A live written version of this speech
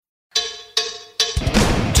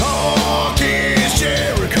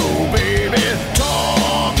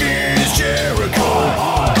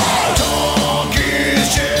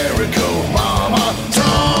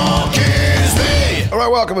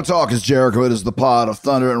Welcome to Talk is Jericho. It is the pod of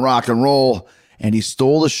thunder and rock and roll. And he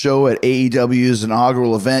stole the show at AEW's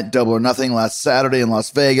inaugural event, Double or Nothing, last Saturday in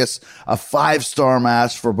Las Vegas. A 5-star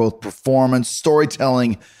match for both performance,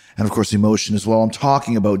 storytelling, and of course emotion as well. I'm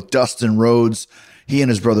talking about Dustin Rhodes. He and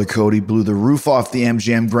his brother Cody blew the roof off the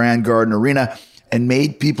MGM Grand Garden Arena and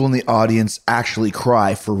made people in the audience actually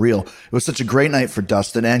cry for real. It was such a great night for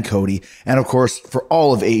Dustin and Cody, and of course for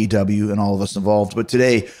all of AEW and all of us involved. But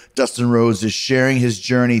today, Dustin Rhodes is sharing his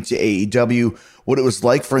journey to AEW, what it was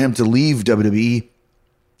like for him to leave WWE,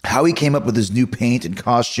 how he came up with his new paint and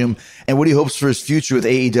costume, and what he hopes for his future with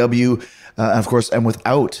AEW, of course, and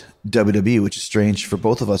without WWE, which is strange for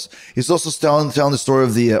both of us. He's also telling the story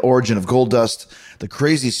of the origin of Goldust, the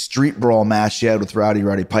crazy street brawl match he had with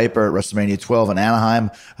Roddy Piper at WrestleMania 12 in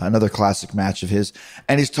Anaheim, another classic match of his.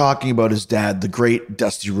 And he's talking about his dad, the great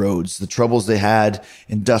Dusty Rhodes, the troubles they had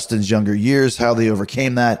in Dustin's younger years, how they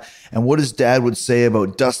overcame that, and what his dad would say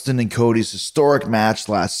about Dustin and Cody's historic match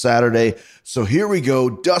last Saturday. So here we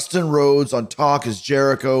go. Dustin Rhodes on Talk is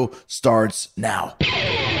Jericho starts now.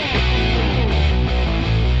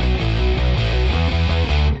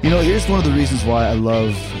 You know, here's one of the reasons why I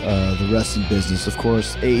love the wrestling business. Of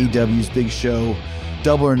course, AEW's big show,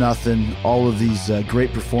 Double or Nothing, all of these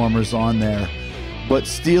great performers on there. But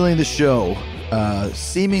stealing the show,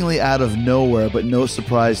 seemingly out of nowhere, but no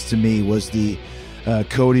surprise to me, was the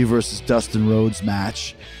Cody versus Dustin Rhodes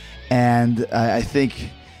match. And I think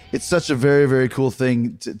it's such a very, very cool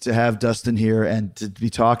thing to have Dustin here and to be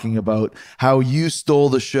talking about how you stole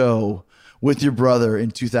the show with your brother in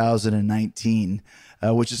 2019.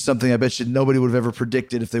 Which is something I bet you nobody would have ever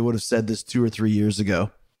predicted if they would have said this 2 or 3 years ago.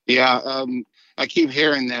 Yeah, I keep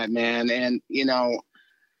hearing that, man. And, you know,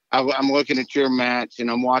 I'm looking at your match and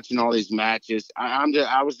I'm watching all these matches.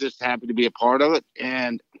 I was just happy to be a part of it.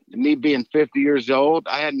 And me being 50 years old,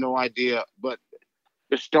 I had no idea. But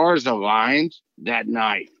the stars aligned that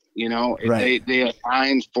night, you know. Right. They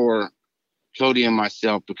aligned for Cody and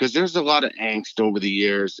myself because there's a lot of angst over the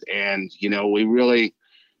years. And, you know, we really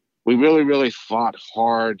fought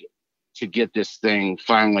hard to get this thing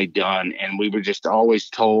finally done. And we were just always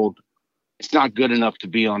told it's not good enough to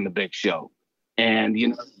be on the big show. And, you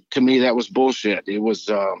know, to me, that was bullshit. It was,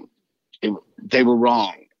 they were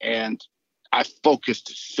wrong. And I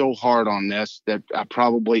focused so hard on this that I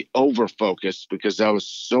probably over-focused because I was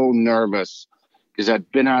so nervous because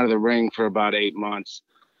I'd been out of the ring for about 8 months.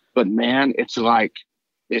 But man, it's like,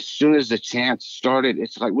 as soon as the chance started,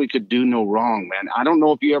 it's like we could do no wrong, man. I don't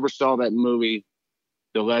know if you ever saw that movie,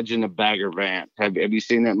 The Legend of Bagger Vance. Have you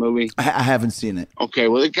seen that movie? I haven't seen it. Okay,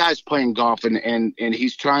 well, the guy's playing golf, and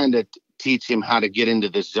he's trying to teach him how to get into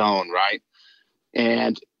the zone, right?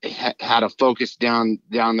 And how to focus down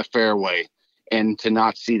the fairway and to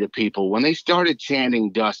not see the people. When they started chanting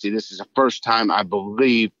Dusty, this is the first time, I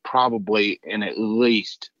believe, probably in at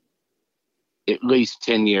least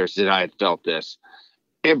 10 years that I had felt this.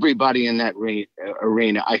 Everybody in that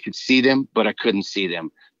arena, I could see them, but I couldn't see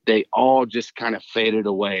them. They all just kind of faded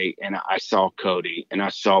away, and I saw Cody, and I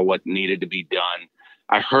saw what needed to be done.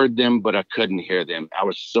 I heard them, but I couldn't hear them. I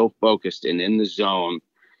was so focused and in the zone,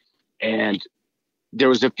 and there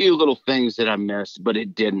was a few little things that I missed, but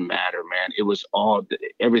it didn't matter, man. It was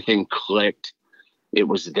everything clicked. It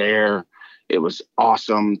was there. It was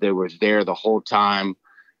awesome. They were there the whole time.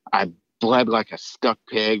 I bled like a stuck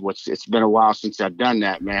pig, which it's been a while since I've done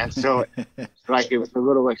that, man. So it's like it was a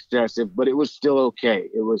little excessive, but it was still okay.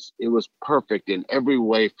 It was perfect in every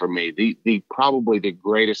way for me. The probably the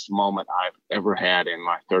greatest moment I've ever had in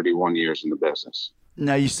my 31 years in the business.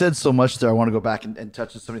 Now, you said so much there. I want to go back and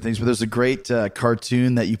touch on so many things, but there's a great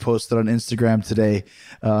cartoon that you posted on Instagram today.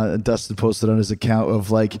 Dustin posted on his account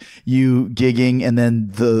of like you gigging and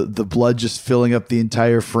then the blood just filling up the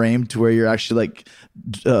entire frame to where you're actually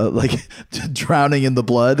like drowning in the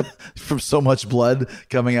blood from so much blood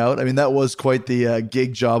coming out. I mean, that was quite the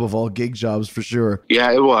gig job of all gig jobs for sure.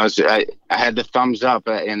 Yeah, it was. I had the thumbs up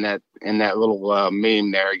in that little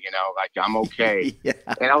meme there, you know, like I'm okay. Yeah.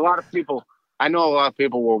 And I know a lot of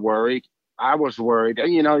people were worried. I was worried.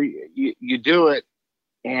 You know, you do it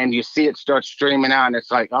and you see it start streaming out and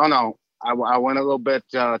it's like, oh no, I went a little bit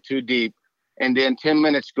too deep. And then 10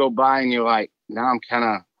 minutes go by and you're like, now I'm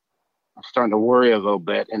starting to worry a little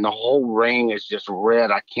bit. And the whole ring is just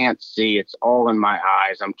red. I can't see. It's all in my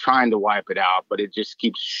eyes. I'm trying to wipe it out, but it just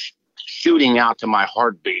keeps shooting out to my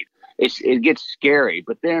heartbeat. It gets scary.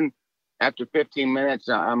 But then after 15 minutes,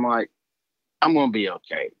 I'm like, I'm going to be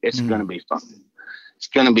okay. It's going to be fun. It's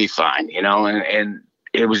going to be fine, you know? And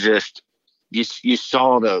it was just, you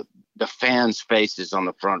saw the fans' faces on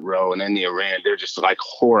the front row and in the arena. They're just like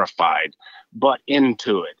horrified butt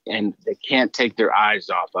into it, and they can't take their eyes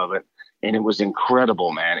off of it. And it was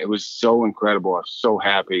incredible, man. It was so incredible. I'm so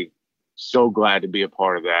happy, so glad to be a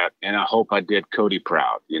part of that. And I hope I did Cody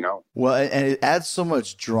proud, Well, and it adds so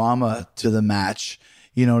much drama to the match.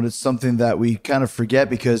 And it's something that we kind of forget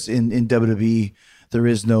because in WWE there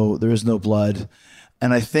is no blood.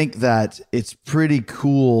 And I think that it's pretty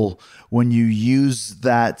cool when you use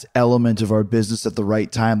that element of our business at the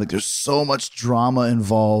right time. Like there's so much drama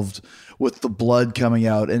involved with the blood coming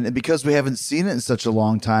out. And because we haven't seen it in such a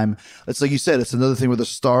long time, it's like you said, it's another thing where the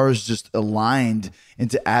stars just aligned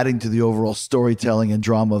into adding to the overall storytelling and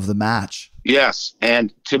drama of the match. Yes.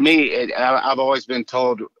 And to me, I've always been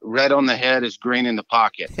told red on the head is green in the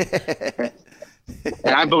pocket.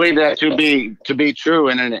 And I believe that to be true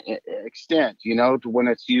in an extent, to when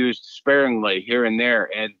it's used sparingly here and there.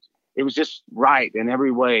 And it was just right in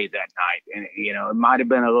every way that night. And, it might have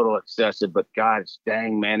been a little excessive, but God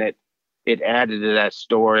dang, man, it added to that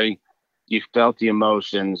story. You felt the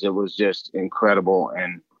emotions. It was just incredible.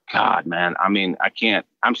 And God, man, I mean,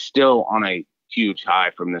 I'm still on a huge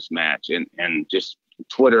high from this match. And just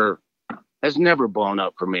Twitter has never blown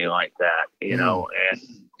up for me like that, and,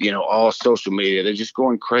 all social media, they're just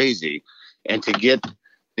going crazy. And to get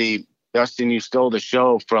the Dustin, you stole the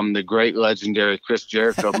show from the great legendary Chris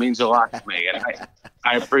Jericho means a lot to me. And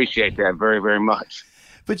I appreciate that very, very much.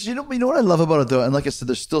 But you know what I love about it though? And like I said,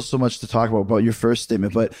 there's still so much to talk about your first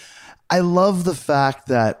statement, but I love the fact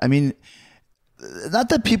that, I mean, not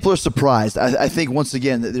that people are surprised. I think once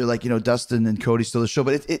again that they're like, Dustin and Cody stole the show,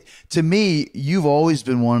 but it to me, you've always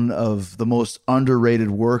been one of the most underrated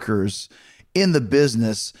workers in the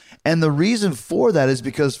business. And the reason for that is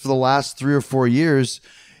because for the last 3 or 4 years,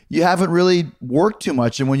 you haven't really worked too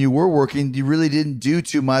much. And when you were working, you really didn't do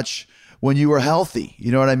too much when you were healthy.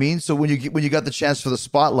 You know what I mean? So when you got the chance for the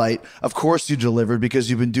spotlight, of course you delivered because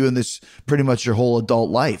you've been doing this pretty much your whole adult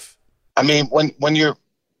life. I mean, when you're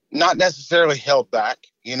not necessarily held back,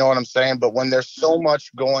 you know what I'm saying? But when there's so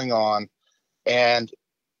much going on and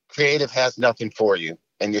creative has nothing for you,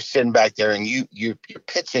 and you're sitting back there and you're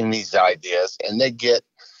pitching these ideas and they get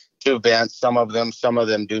to Vince, some of them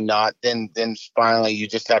do not, then finally you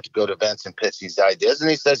just have to go to Vince and pitch these ideas.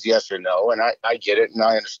 And he says yes or no. And I get it and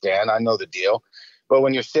I understand. I know the deal. But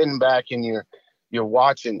when you're sitting back and you're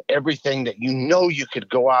watching everything that you could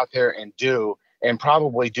go out there and do and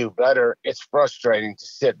probably do better, it's frustrating to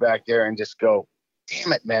sit back there and just go,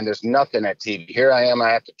 damn it, man, there's nothing at TV. Here I am.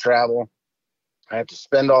 I have to travel. I have to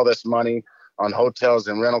spend all this money on hotels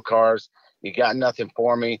and rental cars. You got nothing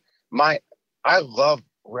for me. I love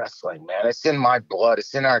wrestling, man. It's in my blood.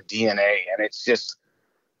 It's in our DNA. And it's just,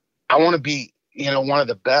 I want to be, one of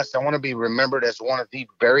the best. I want to be remembered as one of the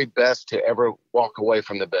very best to ever walk away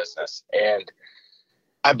from the business. And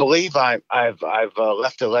I believe I've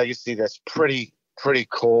left a legacy that's pretty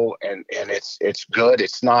cool. And it's good.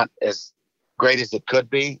 It's not as great as it could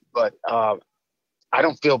be, but, I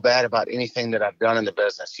don't feel bad about anything that I've done in the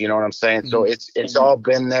business. You know what I'm saying? So it's all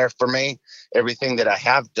been there for me. Everything that I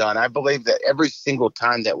have done. I believe that every single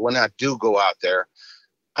time that when I do go out there,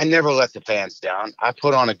 I never let the fans down. I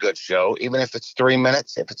put on a good show, even if it's 3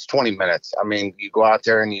 minutes, if it's 20 minutes. I mean, you go out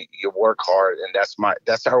there and you work hard, and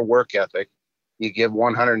that's our work ethic. You give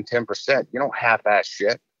 110%. You don't half-ass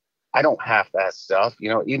shit. I don't half-ass stuff.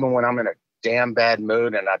 Even when I'm in a damn bad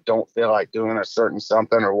mood and I don't feel like doing a certain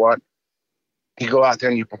something or what, you go out there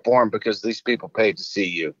and you perform because these people paid to see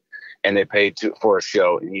you and they paid for a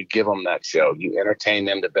show, and you give them that show. You entertain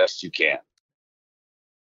them the best you can.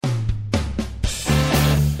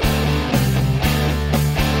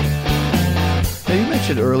 Now, you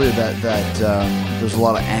mentioned earlier that there's a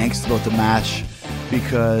lot of angst about the match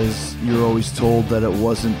because you're always told that it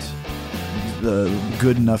wasn't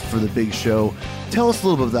good enough for the big show. Tell us a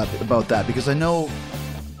little bit about that, because I know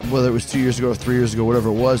whether it was 2 years ago or 3 years ago, whatever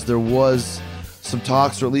it was, there was some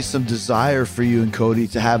talks or at least some desire for you and Cody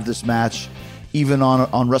to have this match even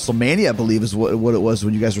on WrestleMania, I believe is what it was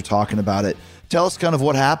when you guys were talking about it. Tell us kind of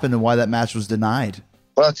what happened and why that match was denied.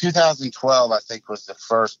 Well, 2012, I think, was the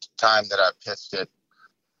first time that I pitched it.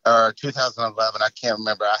 Or 2011, I can't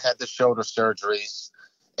remember. I had the shoulder surgeries,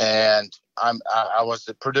 and I was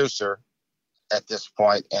the producer at this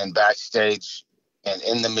point and backstage and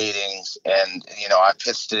in the meetings. And, I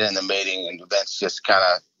pitched it in the meeting, and Vince just kind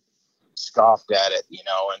of scoffed at it,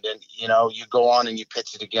 and then, you go on and you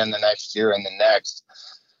pitch it again the next year and the next.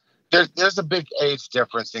 There's a big age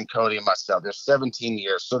difference in Cody and myself. There's 17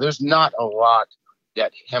 years. So there's not a lot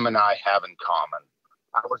that him and I have in common.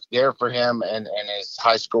 I was there for him in his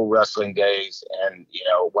high school wrestling days and,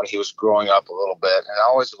 when he was growing up a little bit. And I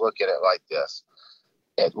always look at it like this.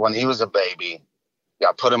 When he was a baby,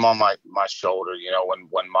 I put him on my shoulder,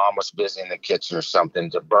 when mom was busy in the kitchen or something,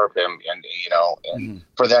 to burp him, and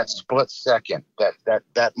for that split second,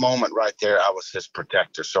 that moment right there, I was his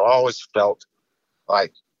protector. So I always felt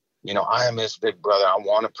like, I am his big brother. I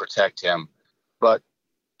want to protect him. But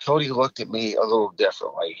Cody looked at me a little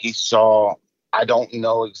differently. He saw, I don't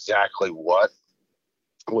know exactly what,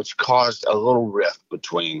 which caused a little rift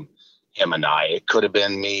between him and I. It could have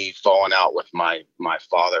been me falling out with my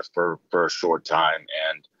father for a short time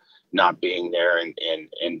and not being there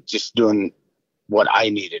and just doing what I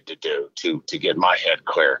needed to do to get my head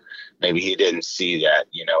clear. Maybe he didn't see that,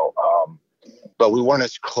 but we weren't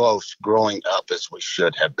as close growing up as we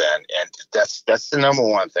should have been. And that's the number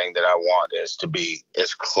one thing that I want, is to be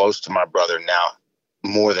as close to my brother now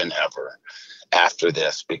more than ever after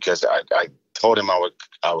this, because I told him I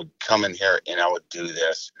would come in here and I would do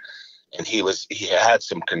this. And he had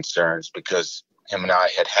some concerns because him and I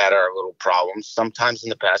had our little problems sometimes in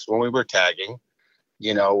the past when we were tagging.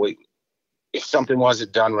 If something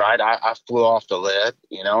wasn't done right, I flew off the lid,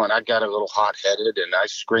 and I got a little hot headed and I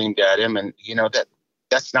screamed at him, and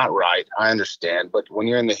that's not right. I understand. But when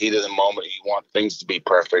you're in the heat of the moment, you want things to be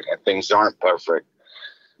perfect, and things aren't perfect,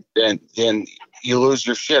 then you lose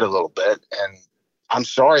your shit a little bit. And I'm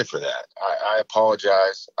sorry for that. I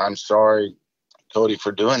apologize. I'm sorry, Cody,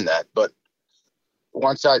 for doing that. But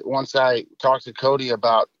once I talked to Cody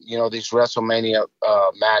about, these WrestleMania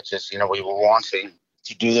matches, we were wanting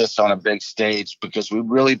to do this on a big stage because we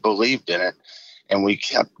really believed in it. And we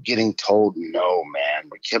kept getting told no, man.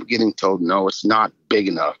 We kept getting told no, it's not big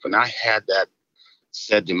enough. And I had that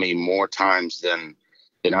said to me more times than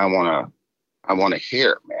I want to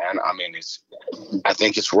hear, man. I mean, I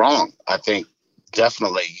think it's wrong. I think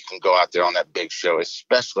definitely you can go out there on that big show,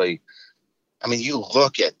 especially, I mean, you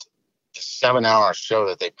look at the 7-hour show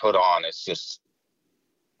that they put on. It's just,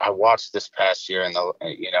 I watched this past year, and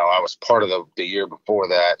I was part of the year before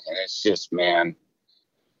that, and it's just, man,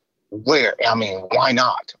 why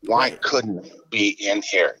not? Why couldn't it be in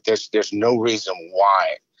here? There's no reason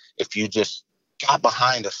why. If you just got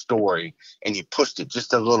behind a story and you pushed it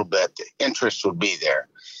just a little bit, the interest would be there.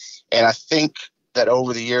 And I think that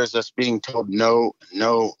over the years, us being told no,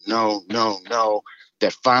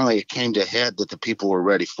 that finally it came to head that the people were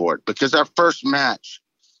ready for it. Because our first match,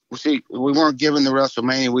 we weren't given the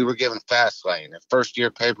WrestleMania, we were given Fastlane, the first year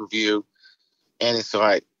pay-per-view. And it's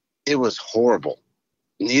like, it was horrible.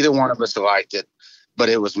 Neither one of us liked it, but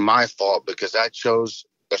it was my fault because I chose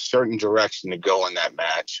a certain direction to go in that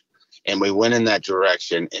match. And we went in that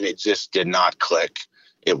direction, and it just did not click.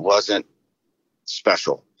 It wasn't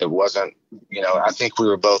special. It wasn't, I think we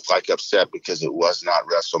were both like upset because it was not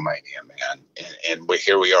WrestleMania, man. And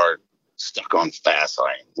here we are stuck on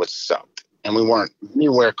Fastlane, which sucked. And we weren't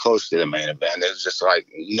anywhere close to the main event. It was just like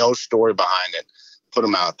no story behind it. Put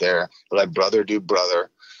them out there, let brother do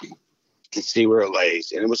brother, and see where it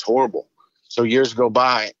lays. And it was horrible. So years go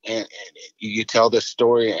by, and you tell this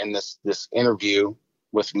story in this interview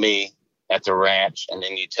with me at the ranch, and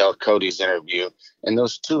then you tell Cody's interview, and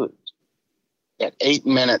those two, at 8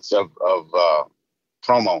 minutes of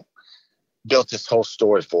promo, built this whole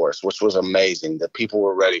story for us, which was amazing. The people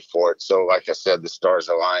were ready for it. So like I said, the stars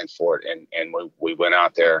aligned for it. And we went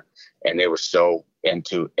out there, and they were so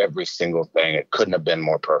into every single thing. It couldn't have been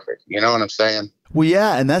more perfect. You know what I'm saying? Well,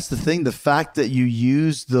 yeah. And that's the thing. The fact that you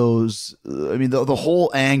used those, the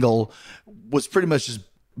whole angle was pretty much just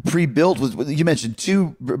pre-built. You mentioned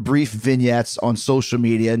 2 brief vignettes on social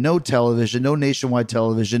media, no television, no nationwide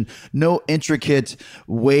television, no intricate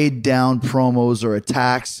weighed down promos or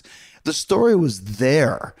attacks. The story was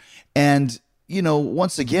there. And,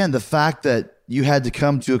 once again, the fact that you had to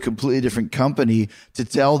come to a completely different company to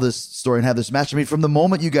tell this story and have this match. I mean, from the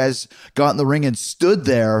moment you guys got in the ring and stood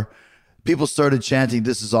there, people started chanting,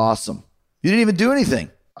 "This is awesome." You didn't even do anything.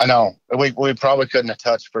 I know. We probably couldn't have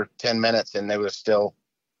touched for 10 minutes, and they were still,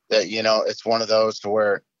 that, it's one of those to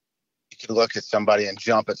where you could look at somebody and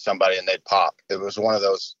jump at somebody and they'd pop. It was one of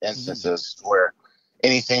those instances where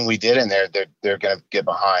anything we did in there, they're going to get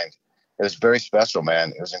behind. It was very special,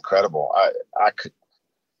 man. It was incredible.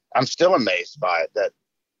 I'm still amazed by it, that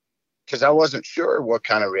because I wasn't sure what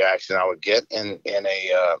kind of reaction I would get in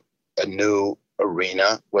a new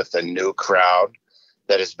arena with a new crowd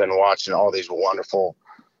that has been watching all these wonderful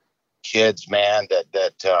kids, man,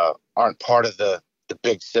 that aren't part of the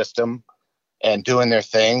big system and doing their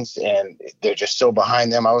things, and they're just so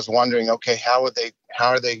behind them. I was wondering, okay, how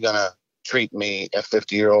are they going to treat me, a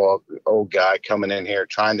 50-year-old guy coming in here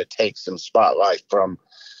trying to take some spotlight from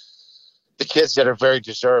the kids that are very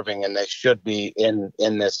deserving, and they should be in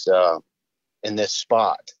this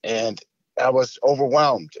spot. And I was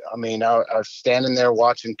overwhelmed. I mean, I was standing there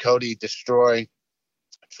watching Cody destroy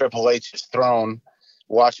Triple H's throne,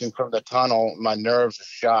 watching from the tunnel. My nerves are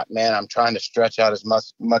shot, man. I'm trying to stretch out as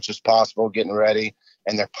much as possible, getting ready,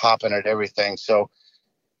 and they're popping at everything. So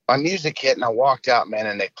my music hit, and I walked out, man,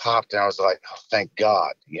 and they popped, and I was like, oh, thank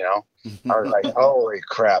God, you know? I was like, holy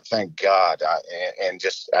crap, thank God. And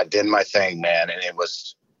I did my thing, man, and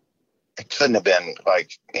it couldn't have been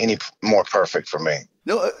like any more perfect for me.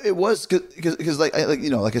 No, it was because like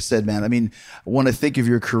I said, man. I mean, when I think of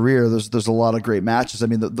your career, there's a lot of great matches. I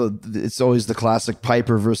mean, it's always the classic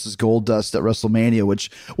Piper versus Goldust at WrestleMania, which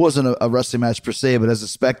wasn't a wrestling match per se, but as a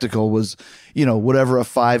spectacle was, whatever a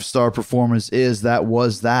 5-star performance is, that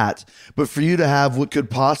was that. But for you to have what could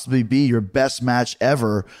possibly be your best match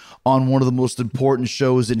ever on one of the most important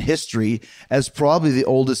shows in history, as probably the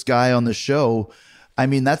oldest guy on the show, I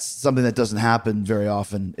mean, that's something that doesn't happen very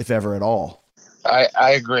often, if ever at all.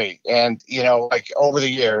 I agree. And, like over the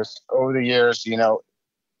years, the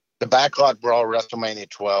Backlot Brawl WrestleMania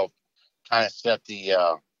 12 kind of set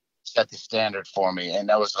the standard for me. And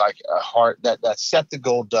that was like a heart that set the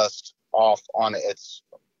Goldust off on its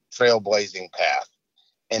trailblazing path.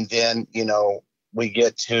 And then, we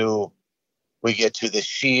get to the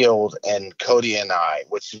Shield and Cody and I,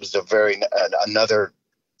 which was another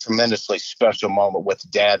tremendously special moment with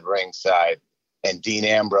Dad ringside and Dean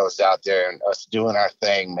Ambrose out there and us doing our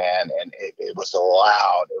thing, man. And it was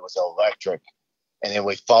loud. It was electric. And then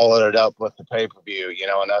we followed it up with the pay-per-view,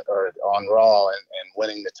 or on Raw and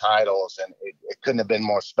winning the titles. And it couldn't have been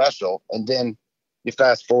more special. And then you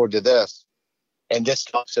fast forward to this, and this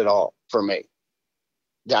tops it all for me.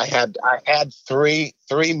 I had three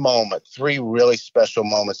really special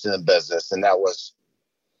moments in the business, and that was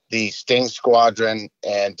the Sting Squadron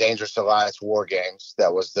and Dangerous Alliance War Games.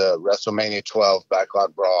 That was the WrestleMania 12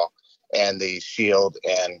 Backlot Brawl, and the Shield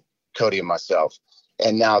and Cody and myself.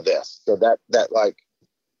 And now this. So that like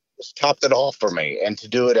just topped it all for me. And to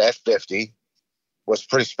do it at 50 was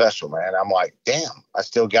pretty special, man. I'm like, damn, I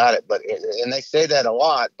still got it. And they say that a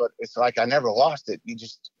lot, but it's like I never lost it. You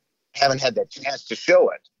just haven't had that chance to show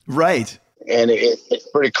it. Right. And it's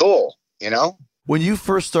pretty cool, When you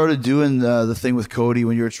first started doing the thing with Cody,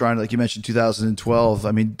 when you were trying to, like you mentioned, 2012,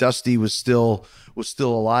 I mean, Dusty was still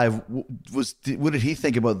alive. What did he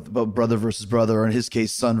think about brother versus brother, or in his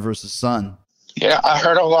case, son versus son? Yeah, I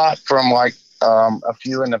heard a lot from a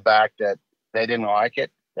few in the back that they didn't like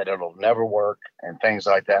it, that it'll never work, and things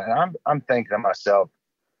like that. And I'm thinking to myself,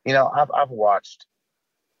 I've watched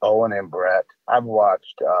Owen and Brett, I've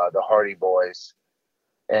watched the Hardy Boys,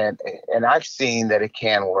 and I've seen that it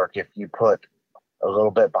can work if you put a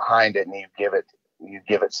little bit behind it and you give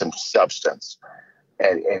it some substance,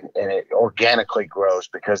 and it organically grows,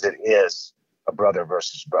 because it is a brother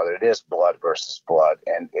versus brother. It is blood versus blood,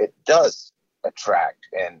 and it does attract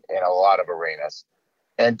in a lot of arenas.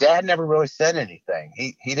 And Dad never really said anything.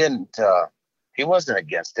 He didn't he wasn't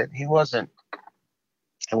against it. He wasn't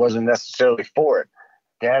necessarily for it.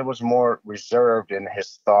 Dad was more reserved in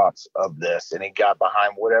his thoughts of this, and he got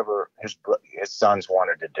behind whatever his sons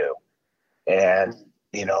wanted to do. And,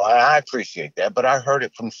 I appreciate that, but I heard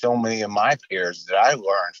it from so many of my peers that I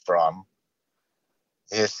learned from,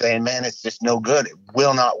 is saying, man, it's just no good. It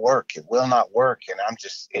will not work. It will not work. And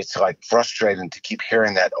it's like frustrating to keep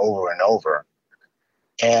hearing that over and over.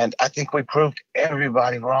 And I think we proved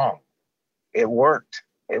everybody wrong. It worked.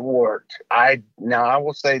 It worked. I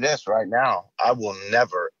will say this right now. I will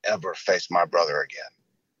never, ever face my brother again.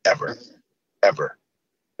 Ever. Ever.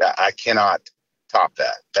 I cannot top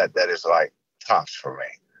that. That is like tops for me.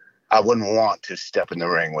 I wouldn't want to step in the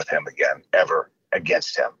ring with him again, ever,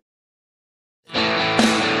 against him.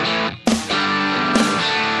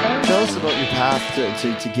 Tell us about your path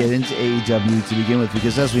to get into AEW to begin with,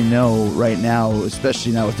 because as we know right now,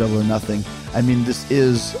 especially now with Double or Nothing, I mean, this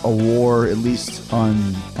is a war, at least on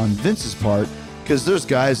Vince's part, because there's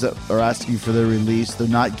guys that are asking for their release. They're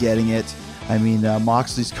not getting it. I mean,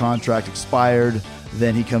 Moxley's contract expired.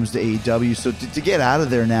 Then he comes to AEW. So to get out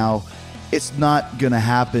of there now, it's not going to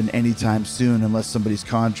happen anytime soon unless somebody's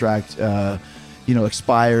contract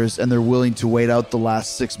expires and they're willing to wait out the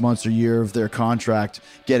last 6 months or year of their contract,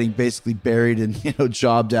 getting basically buried and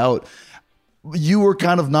jobbed out. You were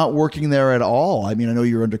kind of not working there at all. I mean, I know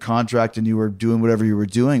you were under contract and you were doing whatever you were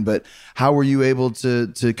doing, but how were you able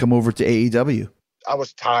to come over to AEW? I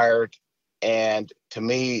was tired, and to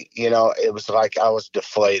me, it was like I was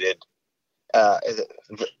deflated a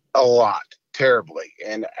lot, terribly,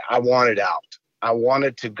 and I wanted out. I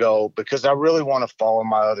wanted to go because I really want to follow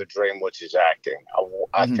my other dream, which is acting.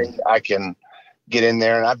 I think I can get in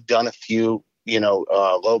there, and I've done a few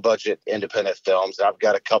low budget independent films. I've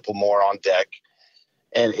got a couple more on deck.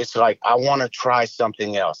 And it's like, I want to try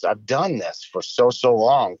something else. I've done this for so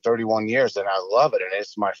long, 31 years, and I love it. And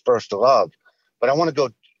it's my first love. But I want to go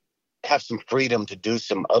have some freedom to do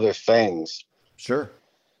some other things. Sure.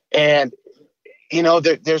 And,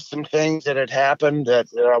 there's some things that had happened that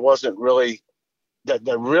I wasn't really, that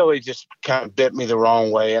really just kind of bit me the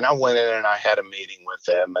wrong way. And I went in and I had a meeting with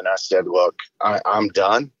them. And I said, look, I'm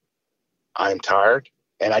done. I'm tired.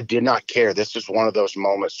 And I did not care. This was one of those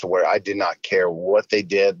moments to where I did not care what they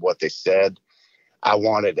did, what they said. I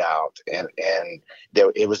wanted out. And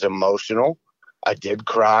it was emotional. I did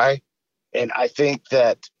cry. And I think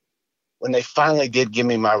that when they finally did give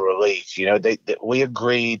me my release, we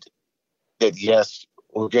agreed that, yes,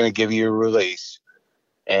 we're going to give you a release.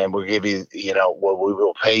 And we'll give you, we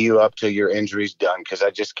will pay you up till your injury's done. Because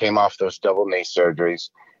I just came off those double knee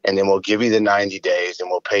surgeries. And then we'll give you the 90 days and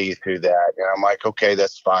we'll pay you through that. And I'm like, okay,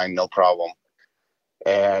 that's fine. No problem.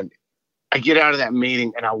 And I get out of that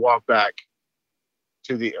meeting and I walk back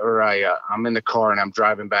I'm in the car and I'm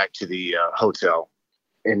driving back to the hotel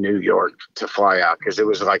in New York to fly out. Cause it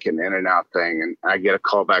was like an in and out thing. And I get a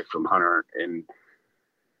call back from Hunter and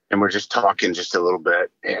we're just talking just a little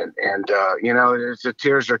bit. And the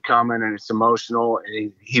tears are coming and it's emotional.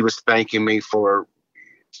 And he was thanking me for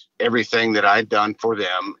everything that I'd done for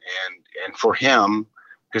them and for him,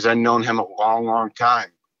 because I'd known him a long time.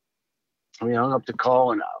 We hung up the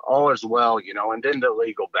call and all is well, and then the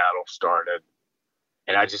legal battle started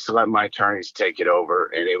and I just let my attorneys take it over.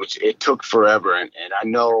 And it took forever. And I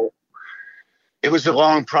know it was a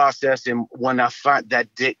long process. And when I find that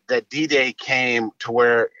D-Day came to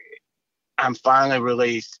where I'm finally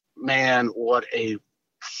released, man, what a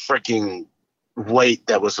freaking weight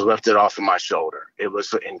that was lifted off of my shoulder. It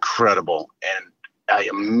was incredible. And I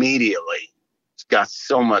immediately got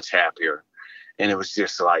so much happier. And it was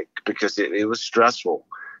just like, because it was stressful.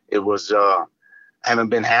 It was, I haven't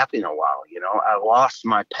been happy in a while. I lost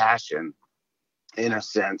my passion in a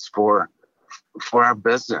sense for our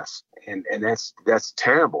business. And that's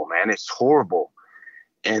terrible, man. It's horrible.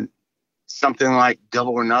 And something like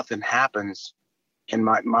Double or Nothing happens. And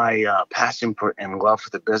my passion and love for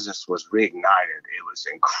the business was reignited. It was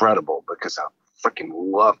incredible because I freaking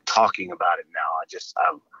love talking about it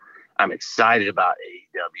now. I'm excited about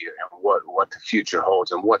AEW and what the future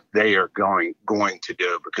holds and what they are going to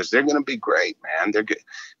do, because they're going to be great, man. They're good.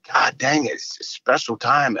 God dang it, it's a special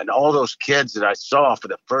time. And all those kids that I saw for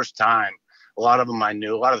the first time, a lot of them I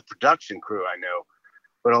knew, a lot of the production crew I knew,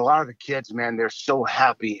 but a lot of the kids, man, they're so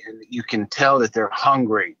happy, and you can tell that they're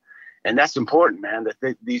hungry. And that's important, man,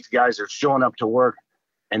 that these guys are showing up to work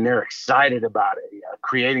and they're excited about it,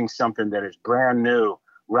 creating something that is brand new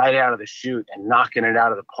right out of the chute and knocking it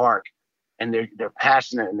out of the park. And they're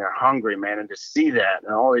passionate and they're hungry, man. And to see that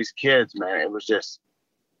and all these kids, man, it was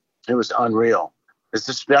unreal. It's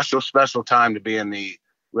a special time to be in the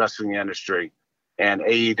wrestling industry. And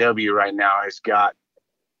AEW right now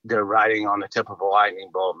they're riding on the tip of a lightning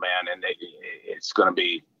bolt, man. And it's going to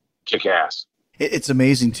be kick ass. It's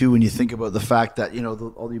amazing too when you think about the fact that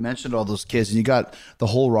you mentioned all those kids, and you got the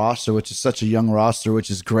whole roster, which is such a young roster, which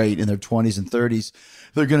is great, in their 20s and 30s.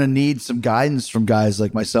 They're going to need some guidance from guys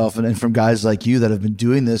like myself and from guys like you that have been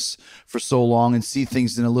doing this for so long and see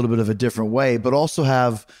things in a little bit of a different way, but also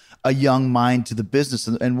have a young mind to the business.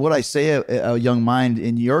 And what I say, a young mind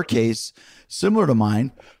in your case, similar to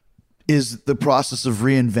mine, is the process of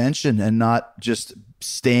reinvention and not just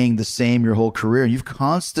staying the same your whole career. You've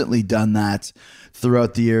constantly done that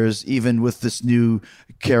throughout the years, even with this new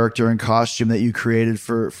character and costume that you created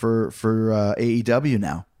for AEW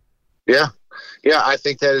now. Yeah, I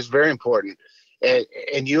think that is very important.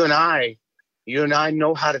 And you and I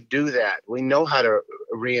know how to do that. We know how to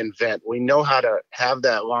reinvent. We know how to have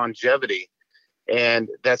that longevity, and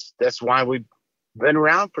that's why we've been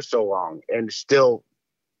around for so long and still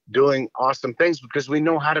doing awesome things, because we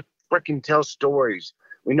know how to freaking tell stories.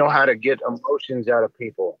 We know how to get emotions out of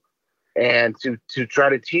people, and to try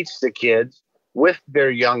to teach the kids with their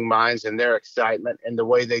young minds and their excitement and the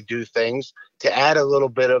way they do things, to add a little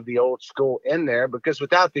bit of the old school in there, because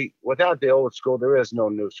without the old school, there is no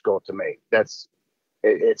new school to make.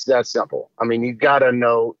 It's that simple. I mean, you got to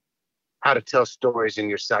know how to tell stories in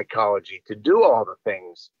your psychology to do all the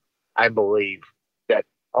things, I believe, that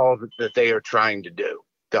they are trying to do,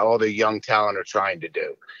 that all the young talent are trying to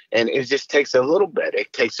do. And it just takes a little bit.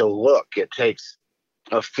 It takes a look. It takes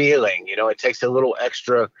a feeling, it takes a little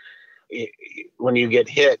extra. When you get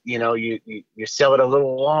hit, you sell it a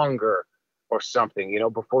little longer, or something, you know,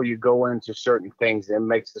 before you go into certain things. It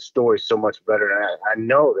makes the story so much better. And I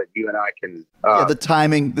know that you and I can. Yeah, the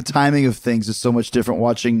timing of things is so much different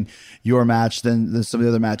watching your match than some of the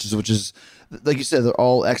other matches, which is, like you said, they're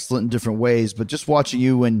all excellent in different ways. But just watching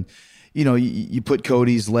you when, you know, you put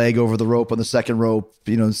Cody's leg over the rope on the second rope,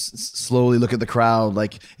 you know, slowly look at the crowd.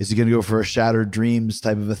 Like, is he going to go for a Shattered Dreams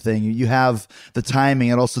type of a thing? You have the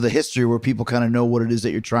timing and also the history where people kind of know what it is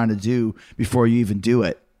that you're trying to do before you even do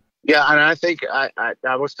it. Yeah, and I think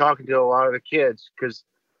I was talking to a lot of the kids because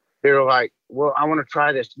they were like, "Well, I want to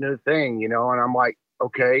try this new thing," you know, and I'm like,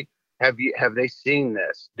 "Okay, have they seen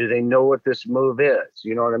this? Do they know what this move is?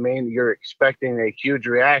 You know what I mean? You're expecting a huge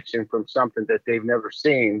reaction from something that they've never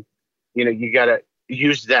seen. You know, you got to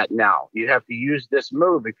use that now. You have to use this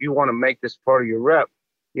move if you want to make this part of your rep.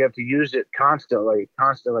 You have to use it constantly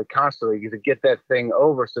to get that thing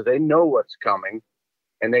over, so they know what's coming,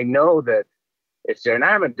 and they know that." It's there. And I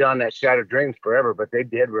haven't done that Shattered Dreams forever, but they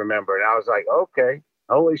did remember. And I was like, okay,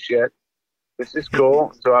 holy shit, this is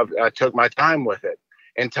cool. So I took my time with it.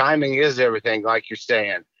 And timing is everything, like you're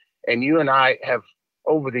saying. And you and I have,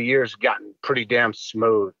 over the years, gotten pretty damn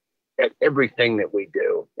smooth at everything that we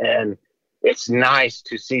do. And it's nice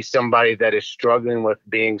to see somebody that is struggling with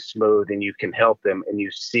being smooth, and you can help them, and you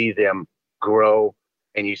see them grow,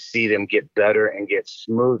 and you see them get better and get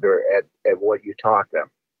smoother at what you taught them.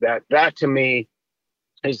 That to me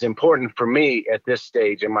is important for me at this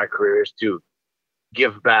stage in my career, is to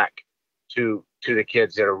give back to the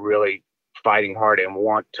kids that are really fighting hard and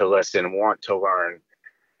want to listen, want to learn,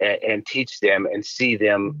 and teach them and see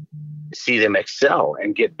them excel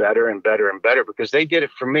and get better and better and better, because they did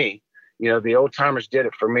it for me. You know, the old timers did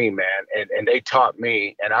it for me, man. And they taught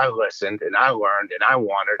me, and I listened and I learned and I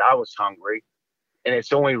was hungry. And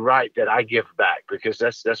it's only right that I give back, because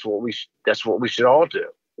that's what we should all do.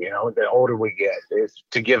 You know, the older we get, is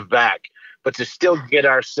to give back, but to still get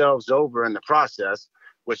ourselves over in the process,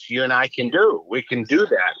 which you and I can do. We can do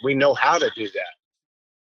that. We know how to do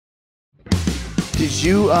that. Did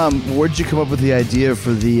you, where'd you come up with the idea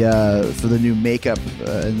for the new makeup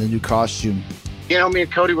and the new costume? You know, me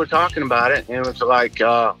and Cody were talking about it, and it was like,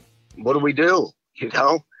 what do we do? You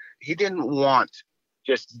know, he didn't want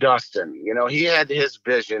just Dustin. You know, he had his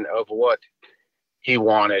vision of what he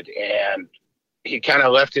wanted, and he kind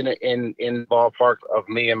of left it in the ballpark of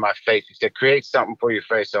me and my face. He said, create something for your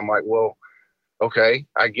face. I'm like, well, okay,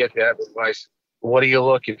 I get that. But like, what are you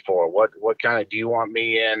looking for? What kind of, do you want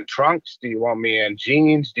me in trunks? Do you want me in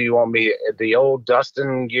jeans? Do you want me the old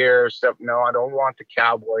Dustin gear stuff? No, I don't want the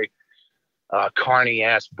cowboy, carny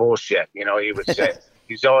ass bullshit. You know, he would say,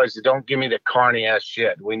 he's always, don't give me the carny ass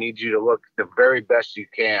shit. We need you to look the very best you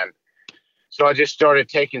can. So I just started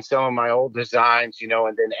taking some of my old designs, you know,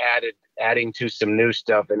 and then adding to some new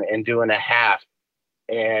stuff and doing a half,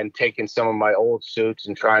 and taking some of my old suits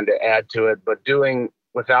and trying to add to it, but doing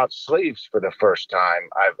without sleeves for the first time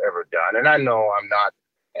I've ever done. And I know I'm not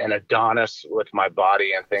an Adonis with my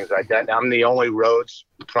body and things like that. I'm the only Rhodes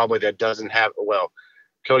probably that doesn't have, well,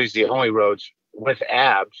 Cody's the only Rhodes with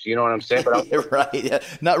abs, you know what I'm saying? But right, yeah.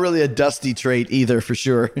 Not really a Dusty trait either, for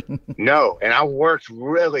sure. No, and I worked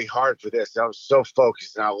really hard for this. I was so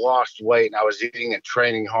focused, and I lost weight, and I was eating and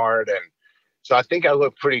training hard, and so I think I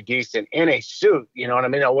looked pretty decent in a suit. You know what I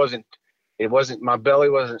mean? My belly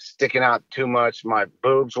wasn't sticking out too much, my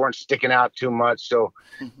boobs weren't sticking out too much. So,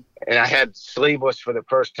 and I had sleeveless for the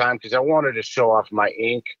first time because I wanted to show off my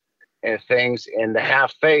ink and things, and the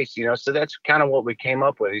half face, you know, so that's kind of what we came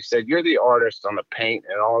up with. He said, you're the artist on the paint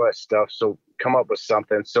and all that stuff, so come up with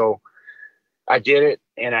something. So I did it,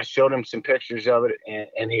 and I showed him some pictures of it,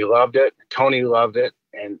 and he loved it. Tony loved it,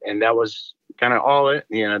 and that was kind of all it,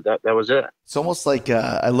 you know, that was it. It's almost like,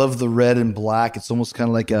 I love the red and black. It's almost kind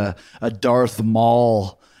of like a Darth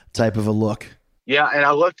Maul type of a look. Yeah, and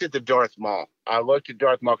I looked at the Darth Maul.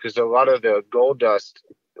 Because a lot of the Gold Dust,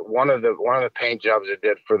 one of the paint jobs I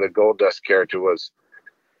did for the Gold Dust character was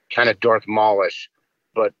kind of Darth Maulish.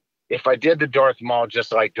 But if I did the Darth Maul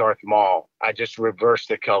just like Darth Maul, I just reversed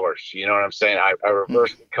the colors. You know what I'm saying? I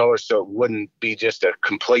reversed the colors so it wouldn't be just a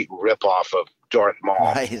complete ripoff of Darth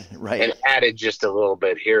Maul. Right. And added just a little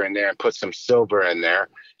bit here and there and put some silver in there.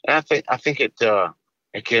 And I think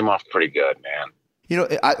it came off pretty good, man. You know,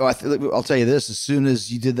 I'll tell you this: as soon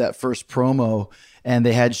as you did that first promo and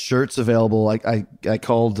they had shirts available, I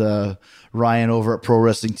called Ryan over at Pro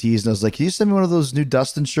Wrestling Tees, and I was like, "Can you send me one of those new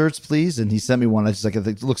Dustin shirts, please?" And he sent me one. I think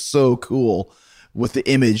it looks so cool with the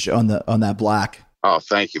image on that black. Oh,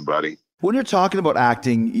 thank you, buddy. When you're talking about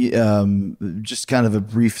acting, just kind of a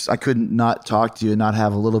brief, I couldn't not talk to you and not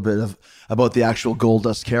have a little bit about the actual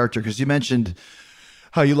Goldust character, because you mentioned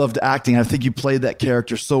how you loved acting. I think you played that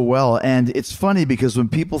character so well. And it's funny because when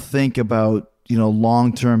people think about,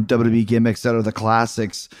 long-term WWE gimmicks that are the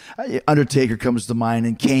classics, Undertaker comes to mind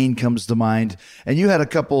and Kane comes to mind. And you had a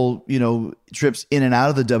couple, trips in and out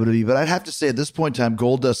of the WWE, but I'd have to say at this point in time,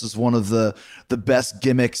 Goldust is one of the best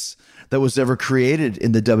gimmicks that was ever created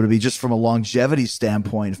in the WWE, just from a longevity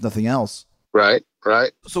standpoint, if nothing else. Right.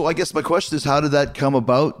 So I guess my question is, how did that come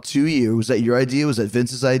about to you? Was that your idea? Was that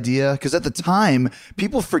Vince's idea? Because at the time,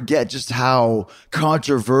 people forget just how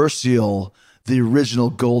controversial the original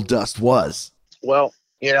Goldust was. Well,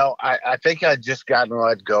 I think I'd just gotten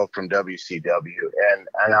let go from WCW,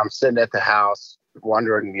 and I'm sitting at the house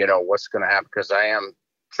wondering, what's going to happen, because I am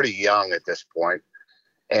pretty young at this point.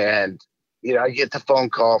 And, I get the phone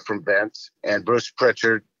call from Vince and Bruce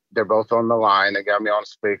Pritchard. They're both on the line. They got me on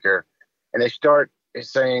speaker, and they start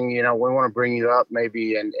saying, we want to bring you up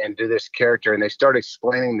maybe and do this character. And they start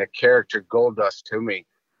explaining the character Goldust to me,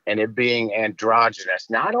 and it being androgynous.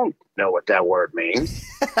 Now, I don't know what that word means.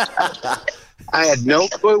 I had no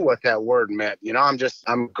clue what that word meant.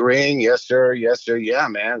 I'm agreeing. Yes, sir. Yes, sir. Yeah,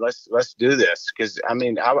 man, let's do this. Cause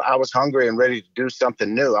I was hungry and ready to do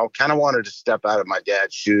something new. I kind of wanted to step out of my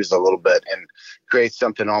dad's shoes a little bit and create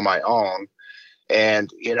something on my own. And,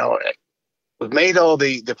 we've made all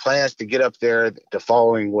the plans to get up there the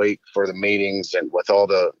following week for the meetings and with all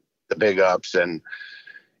the big ups. And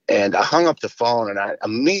I hung up the phone and I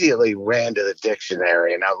immediately ran to the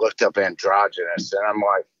dictionary and I looked up androgynous, and I'm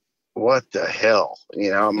like, what the hell?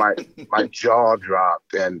 My jaw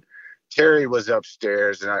dropped. And Terry was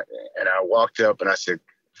upstairs, and I walked up and I said,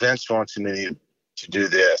 Vince wants me to do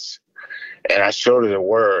this. And I showed her the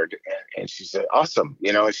word, and she said, awesome.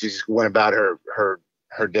 And she just went about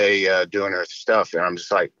her day doing her stuff. And I'm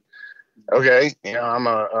just like, okay, I'm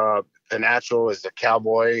the Natural is a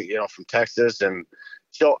cowboy, from Texas. And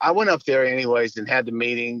so I went up there anyways and had the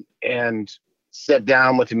meeting and sat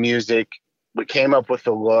down with the music. We came up with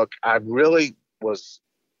the look. I loved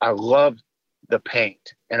the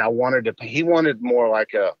paint, and he wanted more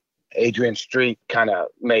like a Adrian Street kind of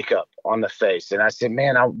makeup on the face. And I said,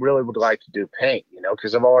 man, I really would like to do paint,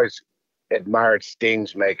 because I've always admired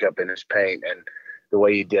Sting's makeup and his paint and the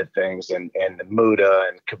way he did things, and the Muda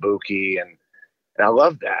and Kabuki. And I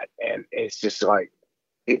love that. And it's just like,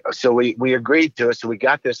 so we agreed to it. So we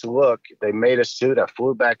got this look. They made a suit. I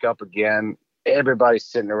flew back up again. Everybody's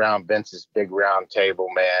sitting around Vince's big round table,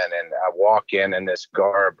 man. And I walk in this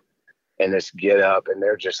garb and this get up, and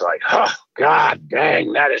they're just like, oh, God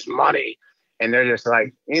dang, that is money. And they're just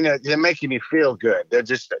like, they're making you feel good.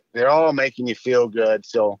 They're all making you feel good.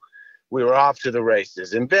 So we were off to the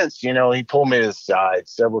races. And Vince, he pulled me to the side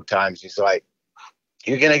several times. He's like,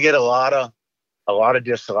 you're going to get a lot of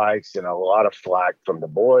dislikes and a lot of flack from the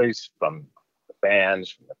boys, from the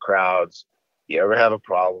fans, from the crowds. You ever have a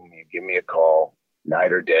problem, you give me a call,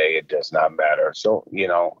 night or day, it does not matter. So,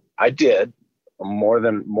 I did more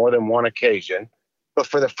than one occasion, but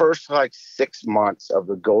for the first 6 months of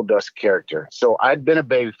the Goldust character. So I'd been a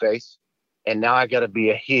babyface, and now I got to be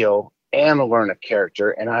a heel and learn a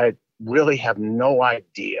character. And I really have no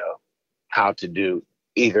idea how to do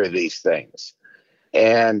either of these things.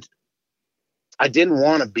 And I didn't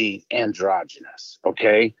want to be androgynous.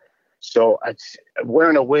 Okay. So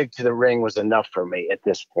wearing a wig to the ring was enough for me at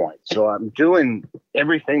this point. So I'm doing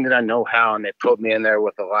everything that I know how, and they put me in there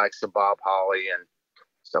with the likes of Bob Holly and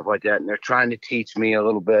stuff like that. And they're trying to teach me a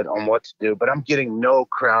little bit on what to do, but I'm getting no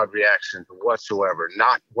crowd reactions whatsoever,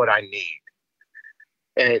 not what I need.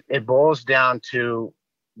 And it boils down to,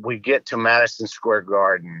 we get to Madison Square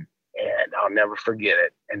Garden, and I'll never forget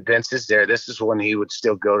it. And Vince is there. This is when he would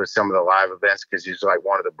still go to some of the live events, because he's like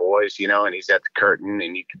one of the boys, and he's at the curtain,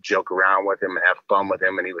 and you could joke around with him and have fun with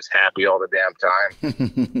him, and he was happy all the damn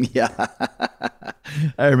time. Yeah.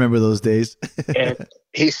 I remember those days. And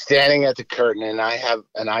he's standing at the curtain, and I have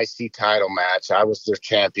an IC title match. I was their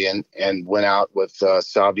champion and went out with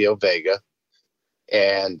Savio Vega.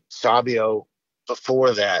 And Savio,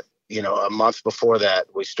 before that, a month before that,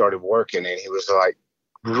 we started working, and he was like,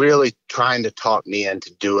 really trying to talk me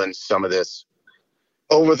into doing some of this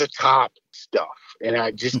over the top stuff. And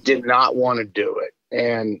I just did not want to do it.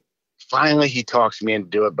 And finally he talks me into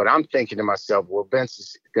do it. But I'm thinking to myself, well, Vince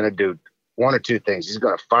is going to do one or two things. He's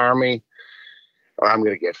going to fire me, or I'm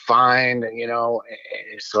going to get fined. And,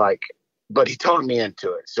 it's like, but he talked me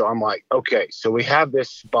into it. So I'm like, okay, so we have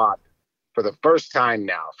this spot for the first time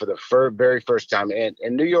now, for the very first time. And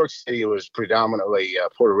in New York City, it was predominantly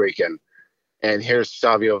Puerto Rican. And here's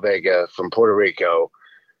Savio Vega from Puerto Rico.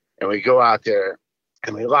 And we go out there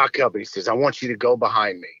and we lock up. And he says, I want you to go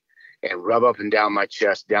behind me and rub up and down my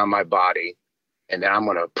chest, down my body, and then I'm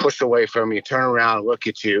going to push away from you, turn around, look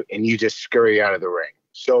at you, and you just scurry out of the ring.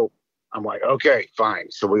 So I'm like, okay,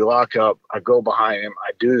 fine. So we lock up. I go behind him.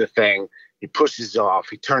 I do the thing. He pushes off.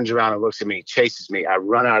 He turns around and looks at me. He chases me. I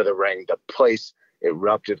run out of the ring. The place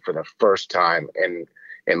erupted for the first time in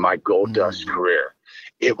my Goldust career.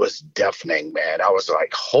 It was deafening, man. I was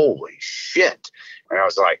like, holy shit. And I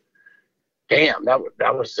was like, damn, that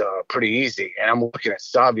was pretty easy. And I'm looking at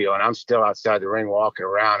Savio, and I'm still outside the ring walking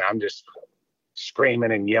around. I'm just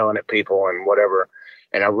screaming and yelling at people and whatever.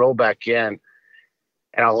 And I roll back in,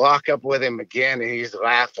 and I lock up with him again, and he's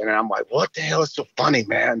laughing. And I'm like, what the hell is so funny,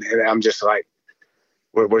 man? And I'm just like,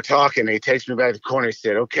 we're talking. And he takes me back to the corner. He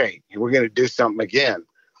said, okay, we're going to do something again.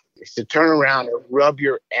 He said, turn around and rub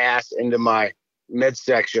your ass into my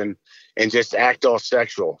midsection and just act all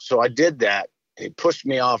sexual. So I did that. He pushed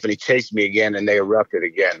me off, and he chased me again, and they erupted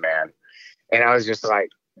again, man. And I was just like,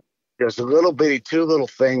 there's a little bitty, two little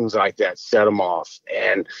things like that set them off.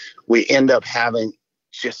 And we end up having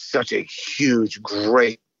just such a huge,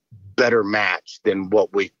 great, better match than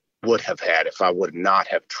what we would have had if I would not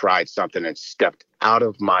have tried something and stepped out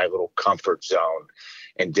of my little comfort zone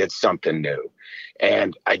and did something new.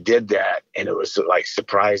 And I did that, and it was like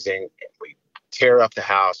surprising. We tear up the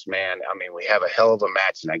house, man. I mean, we have a hell of a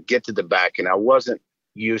match, and I get to the back, and I wasn't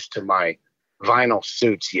used to my vinyl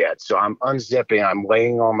suits yet. So I'm unzipping, I'm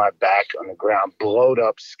laying on my back on the ground, blowed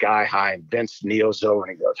up sky high, and Vince kneels over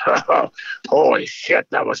and he goes, oh, holy shit,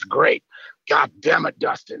 that was great. God damn it,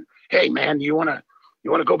 Dustin. Hey man, you wanna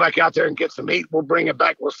go back out there and get some meat? We'll bring it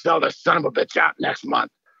back. We'll sell this son of a bitch out next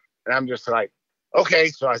month. And I'm just like, okay.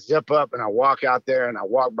 So I zip up and I walk out there, and I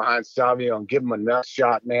walk behind Savio and give him a nut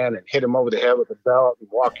shot, man, and hit him over the head with a belt and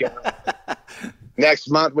walk in.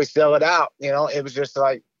 Next month we sell it out. You know, it was just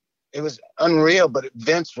like, it was unreal. But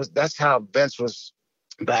that's how Vince was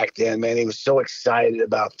back then, man. He was so excited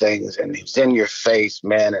about things, and he was in your face,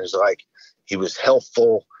 man. It was like, he was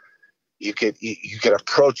helpful. You could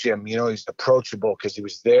approach him, you know, he's approachable because he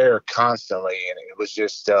was there constantly. And it was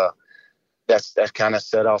just, that kind of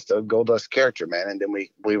set off the Goldust character, man. And then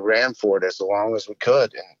we ran for it as long as we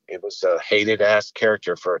could. And it was a hated ass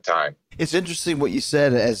character for a time. It's interesting what you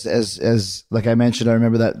said, as like I mentioned, I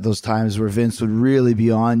remember those times where Vince would really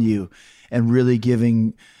be on you and really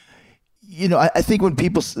giving, you know, I think when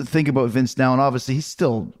people think about Vince now, and obviously he's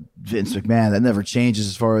still Vince McMahon, that never changes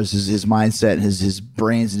as far as his mindset and his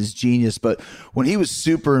brains and his genius. But when he was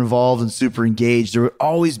super involved and super engaged, there would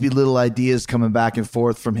always be little ideas coming back and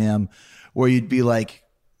forth from him where you'd be like,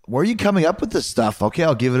 where are you coming up with this stuff? Okay,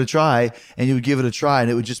 I'll give it a try. And you would give it a try, and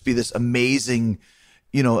it would just be this amazing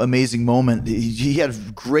moment. He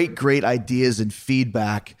had great ideas and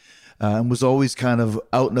feedback, and was always kind of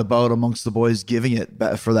out and about amongst the boys giving it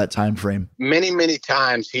for that time frame. Many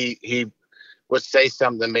times he would say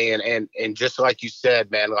something to me, and just like you said,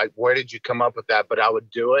 man, like, where did you come up with that? But I would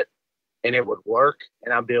do it, and it would work,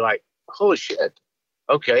 and I'd be like, holy shit.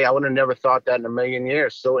 Okay, I would have never thought that in a million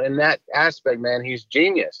years. So in that aspect, man, he's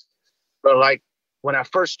genius. But like when I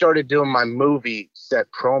first started doing my movie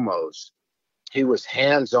set promos, he was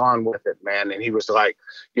hands-on with it, man. And he was like,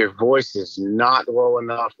 your voice is not low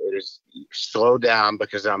enough. It is slow down,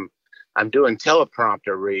 because I'm doing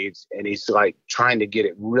teleprompter reads, and he's like trying to get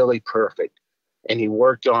it really perfect. And he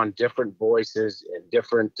worked on different voices and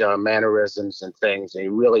different mannerisms and things. And he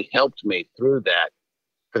really helped me through that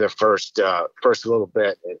for the first little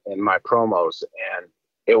bit in my promos, and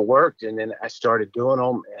it worked. And then I started doing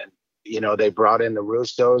them, and, you know, they brought in the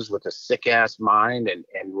Russos with a sick ass mind and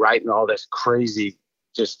writing all this crazy,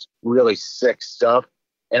 just really sick stuff.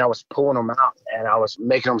 And I was pulling them out, and I was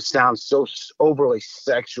making them sound so overly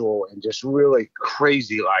sexual and just really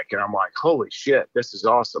crazy like. And I'm like, holy shit, this is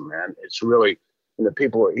awesome, man. It's really, and the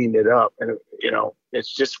people are eating it up. And, you know,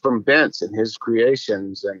 it's just from Vince and his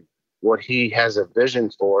creations and what he has a vision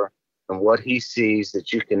for and what he sees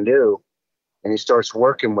that you can do. And he starts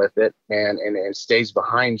working with it and stays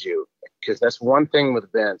behind you. Because that's one thing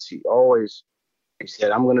with Vince. He said,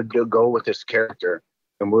 I'm going to go with this character,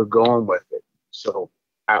 and we're going with it. So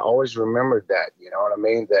I always remembered that, you know what I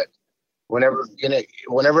mean? That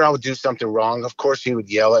whenever I would do something wrong, of course he would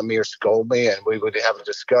yell at me or scold me, and we would have a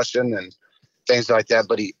discussion and things like that.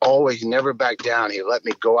 But he never backed down. He let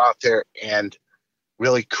me go out there and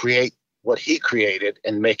really create what he created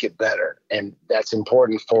and make it better. And that's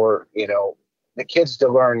important for, you know, the kids to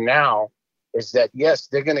learn now, is that, yes,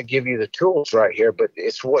 they're going to give you the tools right here, but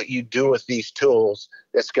it's what you do with these tools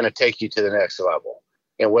that's going to take you to the next level.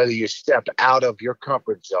 And whether you step out of your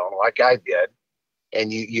comfort zone like I did,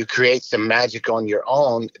 and you create some magic on your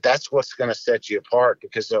own, that's what's going to set you apart.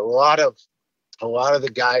 Because a lot of a lot of the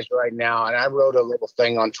guys right now, and I wrote a little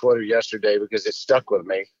thing on Twitter yesterday because it stuck with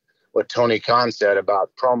me, what Tony Khan said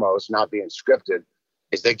about promos not being scripted,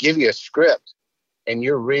 is they give you a script and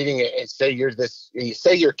you're reading it and you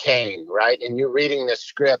say you're Kane, right? And you're reading this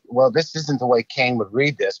script. Well, this isn't the way Kane would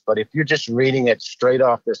read this, but if you're just reading it straight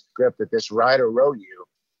off the script that this writer wrote you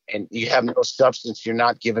and you have no substance, you're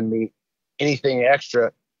not giving me anything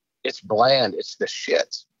extra, it's bland. It's the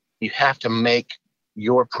shits. You have to make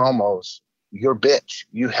your promos your bitch.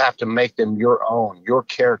 You have to make them your own, your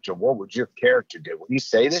character. What would your character do? Would you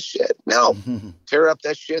say this shit? No. Tear up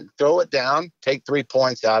that shit, throw it down, take 3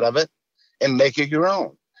 points out of it, and make it your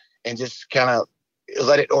own. And just kind of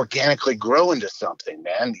let it organically grow into something,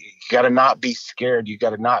 man. You got to not be scared. You got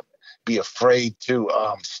to not be afraid to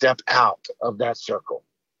step out of that circle.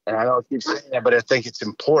 And I don't keep saying that, but I think it's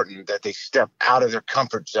important that they step out of their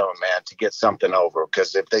comfort zone, man, to get something over.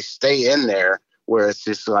 Because if they stay in there where it's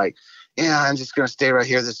just like, yeah, I'm just going to stay right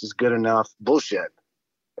here, this is good enough. Bullshit.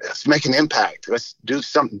 Let's make an impact. Let's do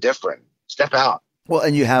something different. Step out. Well,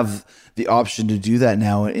 and you have the option to do that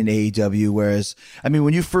now in AEW, whereas, I mean,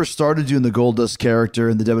 when you first started doing the Goldust character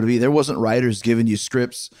in the WWE, there wasn't writers giving you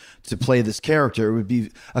scripts to play this character. It would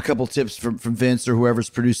be a couple tips from Vince or whoever's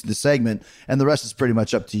producing the segment, and the rest is pretty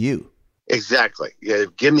much up to you. Exactly. Yeah,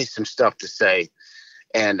 give me some stuff to say,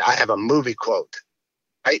 and I have a movie quote,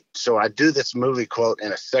 right? So I do this movie quote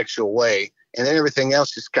in a sexual way, and then everything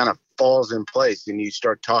else just kind of falls in place, and you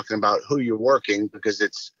start talking about who you're working because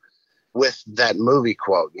it's with that movie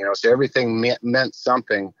quote, you know, so everything meant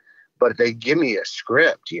something, but they give me a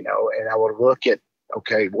script, you know, and I would look at,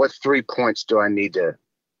 okay, what 3 points do I need to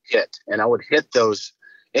hit? And I would hit those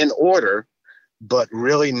in order, but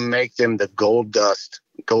really make them the Goldusty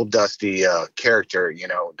character, you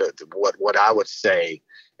know, what I would say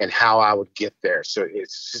and how I would get there. So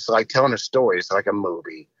it's just like telling a story. It's like a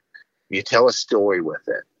movie. You tell a story with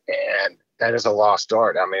it, and that is a lost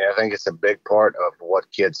art. I mean, I think it's a big part of what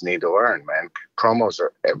kids need to learn, man. Promos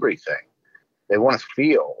are everything. They want to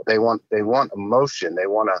feel. They want emotion. They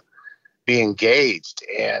want to be engaged.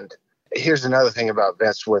 And here's another thing about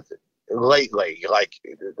Vince with lately, like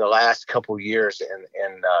the last couple years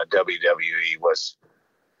in WWE was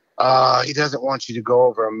he doesn't want you to go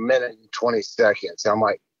over a minute and 20 seconds. I'm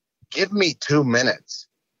like, give me 2 minutes.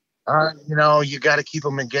 You know, you got to keep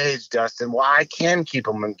them engaged, Dustin. Well, I can keep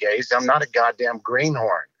them engaged. I'm not a goddamn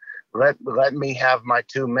greenhorn. Let me have my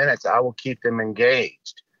 2 minutes. I will keep them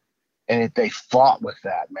engaged. And they fought with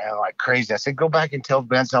that, man, like crazy. I said, go back and tell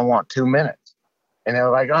Vince I want 2 minutes. And they were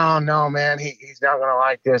like, oh, no, man, he's not going to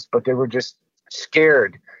like this. But they were just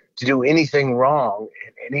scared to do anything wrong.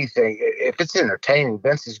 Anything. If it's entertaining,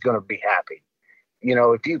 Vince is going to be happy. You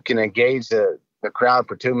know, if you can engage the crowd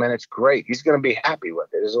for 2 minutes, great. He's going to be happy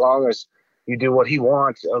with it as long as you do what he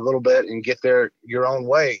wants a little bit and get there your own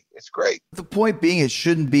way. It's great. The point being, it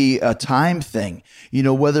shouldn't be a time thing, you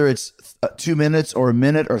know, whether it's 2 minutes or a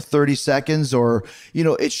minute or 30 seconds or, you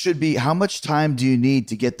know, it should be how much time do you need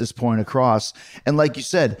to get this point across? And like you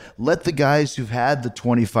said, let the guys who've had the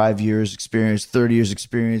 25 years experience, 30 years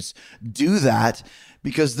experience do that,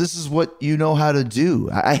 because this is what you know how to do.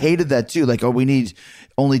 I hated that too. Like, oh, we need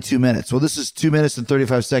only 2 minutes. Well, this is 2 minutes and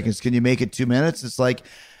 35 seconds. Can you make it 2 minutes? It's like,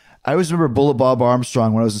 I always remember Bullet Bob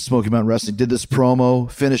Armstrong when I was in Smoky Mountain Wrestling, did this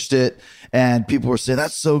promo, finished it, and people were saying,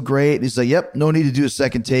 that's so great. And he's like, yep, no need to do a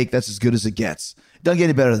second take. That's as good as it gets. Doesn't get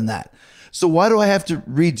any better than that. So why do I have to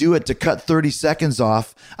redo it to cut 30 seconds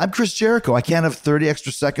off? I'm Chris Jericho. I can't have 30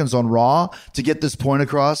 extra seconds on Raw to get this point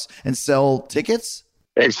across and sell tickets?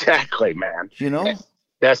 Exactly, man. You know?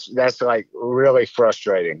 That's like really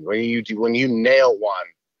frustrating when you nail one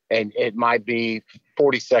and it might be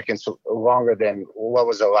 40 seconds longer than what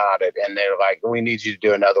was allowed it, and they're like, we need you to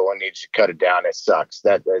do another one, need you to cut it down. It sucks.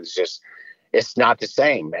 That's just, it's not the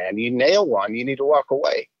same, man. You nail one, you need to walk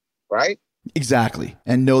away, right? Exactly.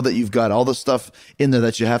 And know that you've got all the stuff in there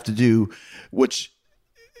that you have to do, which,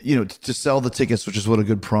 you know, to sell the tickets, which is what a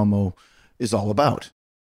good promo is all about.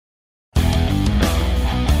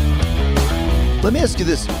 Let me ask you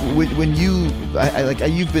this: when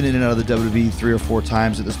you've been in and out of the WWE 3 or 4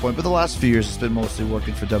 times at this point, but the last few years it's been mostly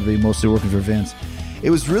working for WWE, mostly working for Vince. It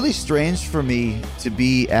was really strange for me to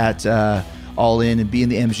be at All In and be in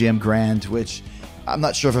the MGM Grand, which I'm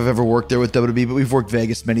not sure if I've ever worked there with WWE, but we've worked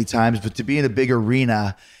Vegas many times. But to be in a big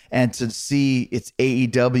arena and to see it's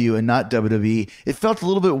AEW and not WWE, it felt a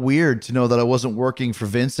little bit weird to know that I wasn't working for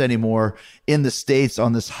Vince anymore in the States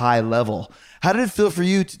on this high level. How did it feel for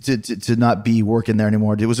you to not be working there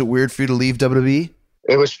anymore? Was it weird for you to leave WWE?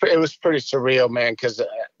 It was pretty surreal, man, because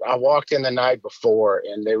I walked in the night before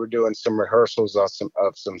and they were doing some rehearsals of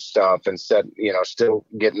some stuff and set, you know, still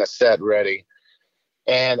getting the set ready.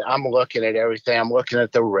 And I'm looking at everything. I'm looking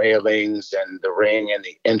at the railings and the ring and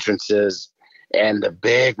the entrances and the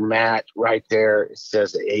big mat right there. It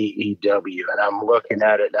says AEW. And I'm looking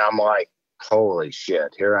at it and I'm like, holy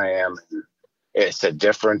shit, here I am. It's a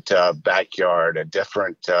different backyard, a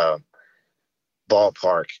different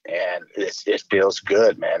ballpark, and it feels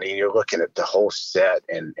good, man. And you're looking at the whole set,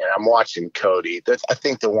 and I'm watching Cody. I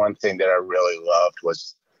think the one thing that I really loved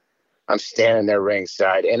was I'm standing there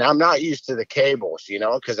ringside, and I'm not used to the cables,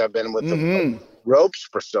 because I've been with the ropes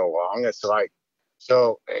for so long. It's like,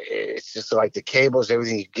 so it's just like the cables,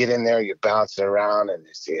 everything. You get in there, you're bouncing around, and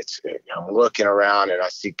I'm looking around, and I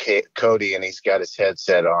see Cody, and he's got his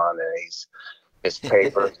headset on, and his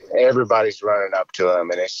paper. Everybody's running up to him,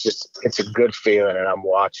 and it's a good feeling. And I'm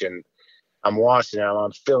watching him.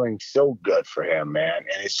 I'm feeling so good for him, man.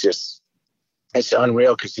 And it's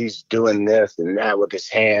unreal because he's doing this and that with his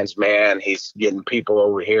hands, man. He's getting people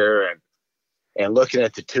over here and looking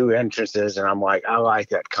at the two entrances. And I'm like, I like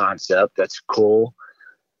that concept. That's cool.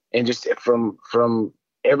 And just from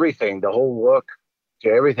everything, the whole look to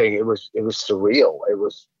everything, it was surreal.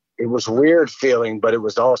 It was weird feeling, but it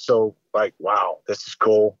was also like, wow, this is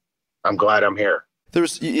cool. I'm glad I'm here.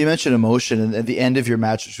 You mentioned emotion, and at the end of your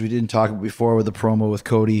match, which we didn't talk about before, with the promo with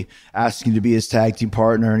Cody asking to be his tag team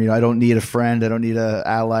partner, and I don't need a friend, I don't need an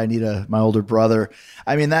ally, I need my older brother.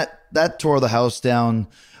 I mean, that tore the house down.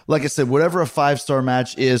 Like I said, whatever a 5-star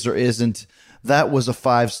match is or isn't, that was a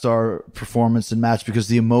 5-star performance and match because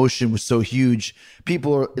the emotion was so huge.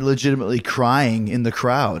 People are legitimately crying in the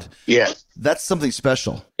crowd. Yeah, that's something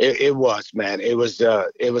special. It was, man. It was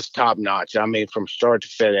top notch. I mean, from start to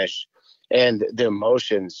finish. And the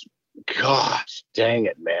emotions, gosh, dang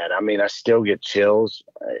it, man. I mean, I still get chills.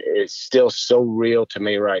 It's still so real to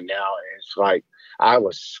me right now. It's like I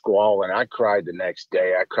was squalling. I cried the next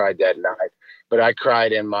day. I cried that night. But I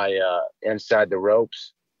cried in my inside the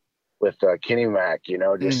ropes with Kenny Mac,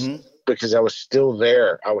 just because I was still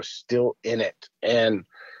there. I was still in it. And,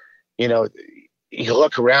 you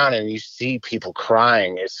look around and you see people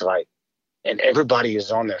crying. It's like, and everybody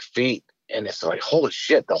is on their feet. And it's like, holy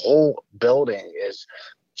shit, the whole building is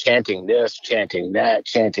chanting this, chanting that,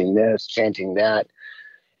 chanting this, chanting that.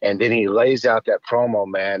 And then he lays out that promo,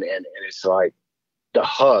 man. And it's like the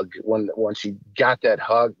hug, once he got that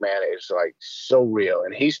hug, man, it's like so real.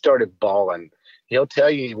 And he started bawling. He'll tell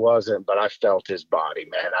you he wasn't, but I felt his body,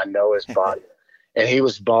 man. I know his body. And he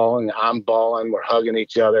was bawling. I'm bawling. We're hugging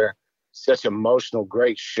each other. Such emotional,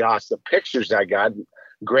 great shots. The pictures I got,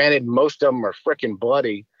 granted, most of them are freaking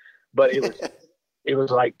bloody. But it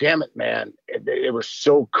was like, damn it, man. It was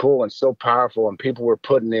so cool and so powerful. And people were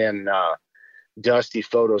putting in Dusty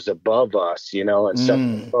photos above us, and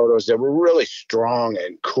some photos that were really strong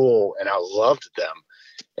and cool. And I loved them.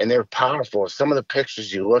 And they're powerful. Some of the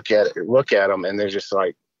pictures you look at them and they're just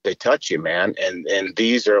like, they touch you, man. And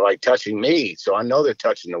these are like touching me. So I know they're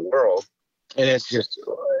touching the world. And it's just,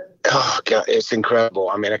 oh, God, it's incredible.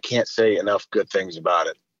 I mean, I can't say enough good things about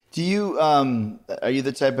it. Do you are you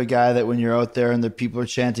the type of guy that when you're out there and the people are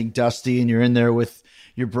chanting Dusty and you're in there with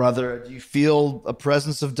your brother, do you feel a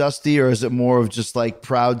presence of Dusty, or is it more of just like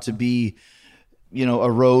proud to be,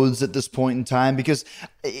 a Rhodes at this point in time? Because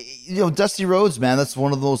Dusty Rhodes, man, that's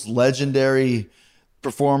one of those legendary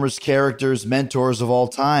performers, characters, mentors of all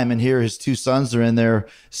time, and here his two sons are in there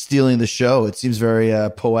stealing the show. It seems very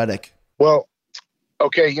poetic. Well,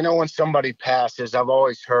 okay, when somebody passes, I've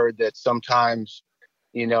always heard that sometimes,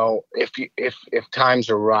 if times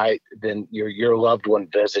are right, then your loved one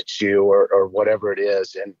visits you or whatever it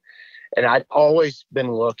is. And I'd always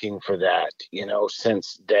been looking for that,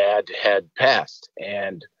 since Dad had passed,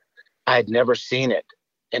 and I had never seen it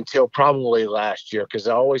until probably last year. Cause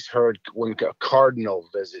I always heard when a cardinal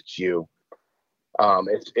visits you,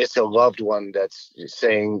 it's a loved one that's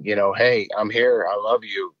saying, hey, I'm here. I love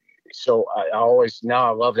you. So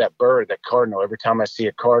I love that bird, that cardinal. Every time I see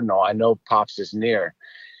a cardinal, I know Pops is near.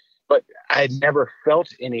 But I had never felt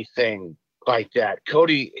anything like that.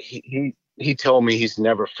 Cody, he told me he's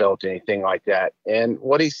never felt anything like that. And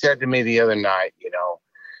what he said to me the other night,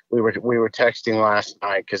 we were texting last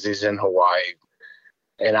night because he's in Hawaii.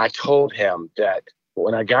 And I told him that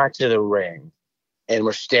when I got to the ring and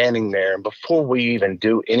we're standing there, and before we even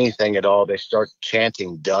do anything at all, they start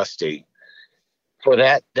chanting Dusty. For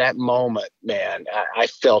that moment, man, I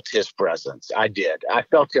felt his presence. I did. I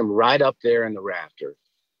felt him right up there in the rafters.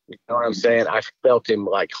 You know what I'm saying? I felt him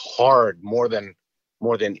like hard more than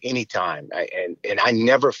any time. And I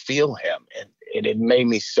never feel him. And it made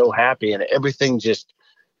me so happy. And everything just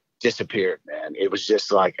disappeared, man. It was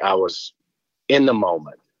just like I was in the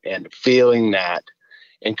moment and feeling that.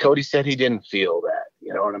 And Cody said he didn't feel that.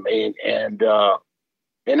 You know what I mean? And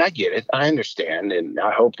And I get it. I understand. And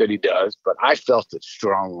I hope that he does, but I felt it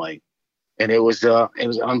strongly. And it was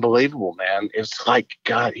unbelievable, man. It was like,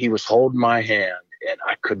 God, he was holding my hand and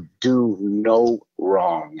I could do no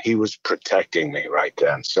wrong. He was protecting me right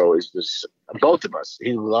then. So it was both of us.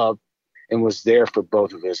 He loved and was there for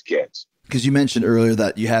both of his kids. Because you mentioned earlier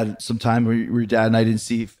that you had some time where your dad and I didn't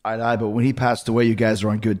see eye to eye, but when he passed away, you guys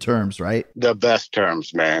were on good terms, right? The best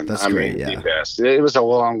terms, man. That's great, yeah. The best. It was a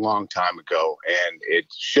long, long time ago, and it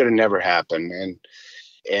should have never happened.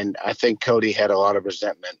 And I think Cody had a lot of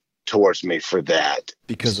resentment towards me for that.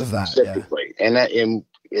 Because of that, specifically. Yeah. And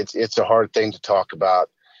it's a hard thing to talk about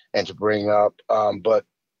and to bring up. But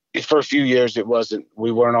for a few years,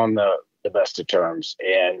 we weren't on the best of terms,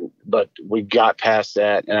 but we got past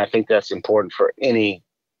that. And I think that's important for any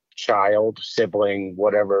child, sibling,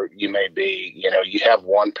 whatever you may be. You have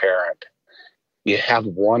one parent,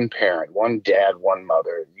 one dad, one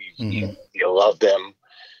mother. You love them,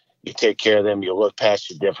 you take care of them, you look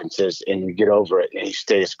past your differences, and you get over it, and you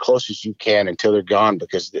stay as close as you can until they're gone,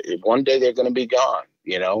 because one day they're going to be gone,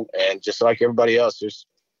 and just like everybody else, there's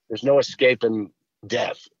no escaping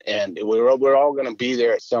death, and we're all going to be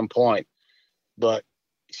there at some point. But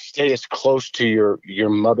stay as close to your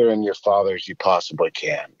mother and your father as you possibly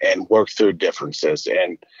can, and work through differences.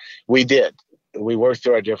 And we did. We worked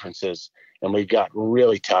through our differences, and we got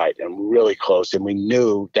really tight and really close, and we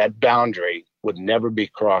knew that boundary would never be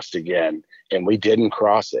crossed again, and we didn't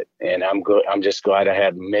cross it. And I'm just glad I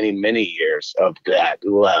had many, many years of that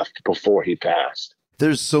left before he passed.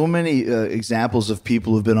 There's so many examples of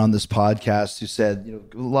people who've been on this podcast who said,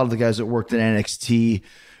 a lot of the guys that worked in NXT,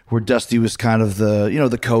 where Dusty was kind of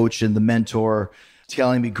the coach and the mentor,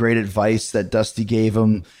 telling me great advice that Dusty gave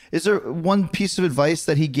him. Is there one piece of advice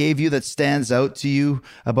that he gave you that stands out to you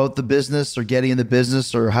about the business or getting in the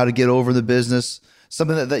business or how to get over the business?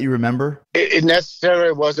 Something that you remember? It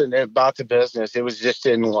necessarily wasn't about the business. It was just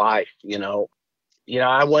in life,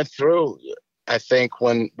 I went through, I think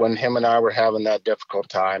when him and I were having that difficult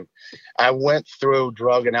time, I went through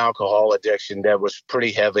drug and alcohol addiction that was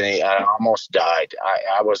pretty heavy. I almost died.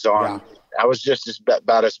 I was just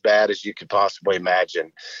about as bad as you could possibly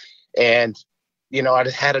imagine. And, I'd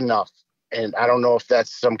had enough. And I don't know if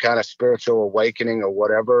that's some kind of spiritual awakening or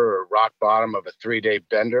whatever, or rock bottom of a 3-day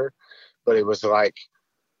bender. But it was like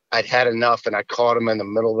I'd had enough, and I called him in the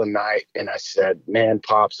middle of the night and I said, man,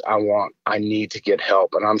 Pops, I need to get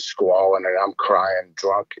help. And I'm squalling and I'm crying,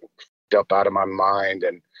 drunk, up out of my mind.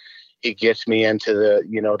 And he gets me into the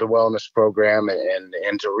wellness program and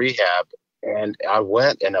into rehab. And I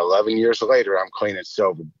went, and 11 years later, I'm clean and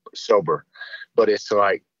sober. But it's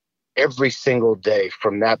like every single day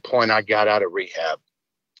from that point I got out of rehab,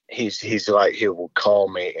 he's like, he will call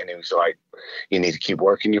me and he was like, you need to keep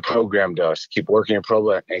working your program, Dust. Keep working your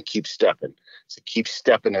program and keep stepping. So keep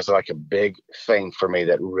stepping is like a big thing for me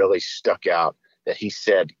that really stuck out, that he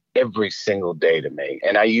said every single day to me.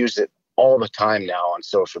 And I use it all the time now on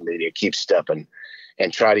social media, keep stepping,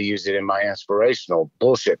 and try to use it in my inspirational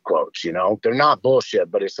bullshit quotes. They're not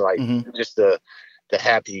bullshit, but it's like just the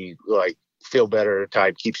happy, like, feel better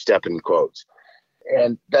type, keep stepping quotes.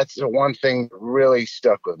 And that's the one thing that really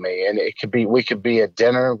stuck with me. And we could be at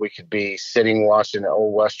dinner, we could be sitting watching an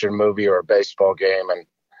old Western movie or a baseball game. And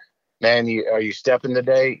man, are you stepping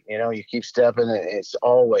today? You keep stepping. And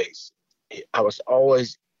I was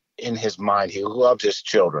always in his mind. He loved his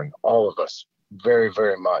children, all of us, very,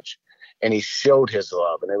 very much. And he showed his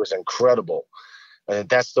love, and it was incredible. And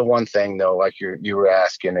that's the one thing, though, like you were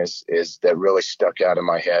asking, is that really stuck out in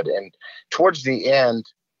my head. And towards the end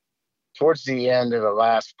of the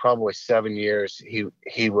last probably 7 years,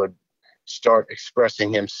 he would start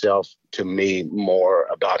expressing himself to me more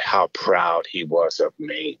about how proud he was of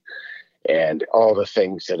me and all the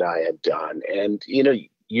things that I had done. And,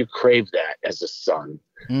 you crave that as a son,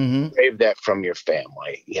 crave that from your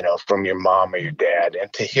family, from your mom or your dad.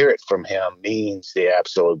 And to hear it from him means the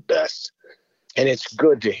absolute best. And it's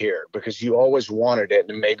good to hear, because you always wanted it,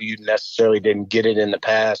 and maybe you necessarily didn't get it in the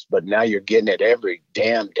past, but now you're getting it every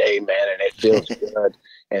damn day, man, and it feels good.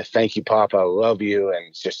 And thank you, Pop. I love you, and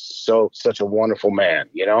it's just such a wonderful man,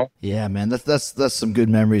 Yeah, man, that's some good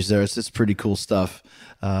memories there. It's pretty cool stuff.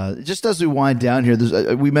 Just as we wind down here,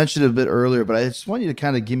 we mentioned it a bit earlier, but I just want you to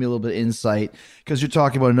kind of give me a little bit of insight, because you're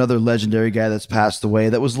talking about another legendary guy that's passed away.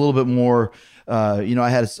 That was a little bit more. I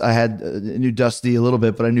knew Dusty a little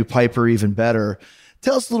bit, but I knew Piper even better.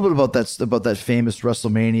 Tell us a little bit about that famous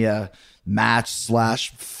WrestleMania match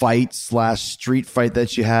 /fight /street fight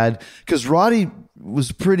that you had, because Roddy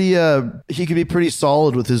was pretty. He could be pretty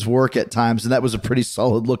solid with his work at times, and that was a pretty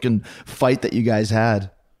solid looking fight that you guys had.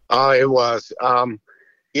 Oh, it was.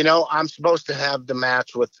 I'm supposed to have the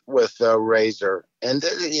match with Razor, and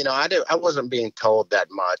I wasn't being told that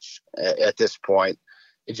much at this point.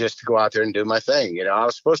 Just to go out there and do my thing. I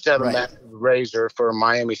was supposed to have a match with Razor for a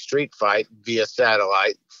Miami Street fight via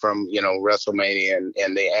satellite from WrestleMania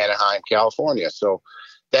in the Anaheim, California. So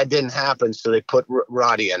that didn't happen. So they put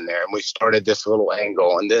Roddy in there, and we started this little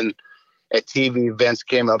angle. And then at TV, Vince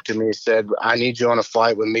came up to me and said, "I need you on a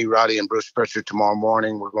flight with me, Roddy, and Bruce Pritchard tomorrow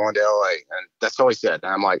morning. We're going to LA." And that's all he said.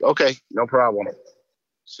 And I'm like, okay, no problem.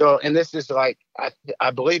 So, and this is like,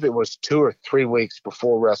 I believe it was 2 or 3 weeks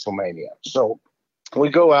before WrestleMania. So we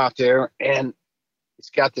go out there, and it's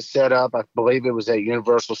got the setup. I believe it was at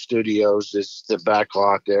Universal Studios. It's the back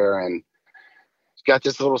lot there, and it's got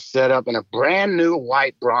this little setup and a brand new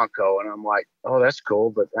white Bronco. And I'm like, oh, that's cool.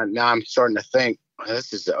 But now I'm starting to think,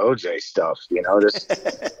 this is the OJ stuff, this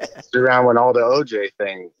is around when all the OJ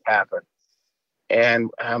thing happened. And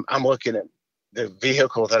I'm looking at the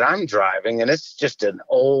vehicle that I'm driving, and it's just an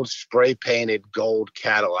old spray painted gold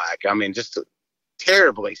Cadillac. I mean, just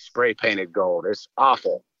terribly spray painted gold. It's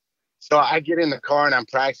awful. So I get in the car and I'm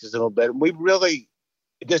practicing a little bit.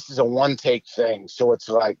 This is a one take thing. So it's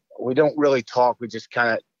like, we don't really talk. We just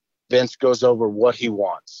kind of, Vince goes over what he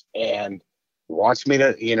wants, and wants me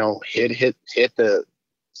to, hit the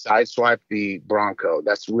sideswipe the Bronco.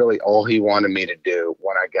 That's really all he wanted me to do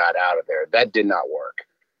when I got out of there. That did not work.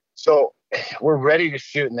 So we're ready to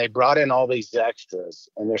shoot, and they brought in all these extras,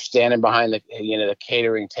 and they're standing behind the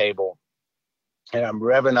catering table. And I'm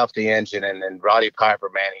revving up the engine, and then Roddy Piper,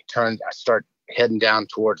 man, I start heading down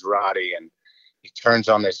towards Roddy, and he turns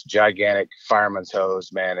on this gigantic fireman's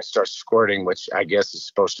hose, man. It starts squirting, which I guess is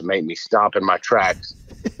supposed to make me stop in my tracks.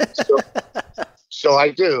 So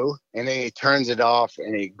I do, and then he turns it off,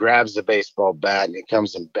 and he grabs the baseball bat, and he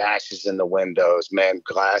comes and bashes in the windows. Man,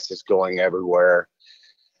 glass is going everywhere.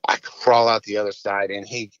 I crawl out the other side,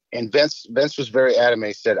 and Vince was very adamant.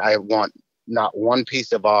 He said, "I want not one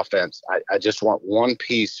piece of offense. I just want one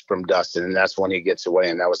piece from Dustin." And that's when he gets away.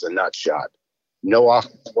 And that was a nut shot. No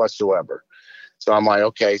offense whatsoever. So I'm like,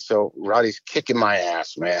 okay, so Roddy's kicking my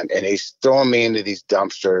ass, man. And he's throwing me into these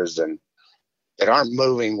dumpsters and that aren't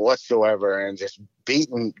moving whatsoever and just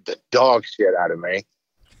beating the dog shit out of me.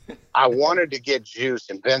 I wanted to get juice,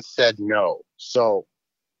 and Vince said no. So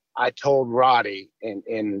I told Roddy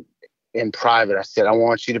in private, I said, "I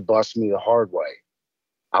want you to bust me the hard way.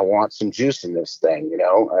 I want some juice in this thing,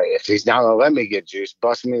 If he's not going to let me get juice,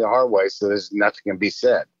 bust me the hard way so there's nothing can be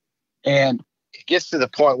said." And it gets to the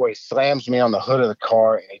point where he slams me on the hood of the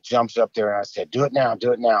car, and he jumps up there, and I said, "Do it now,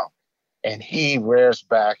 do it now." And he rears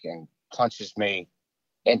back and punches me.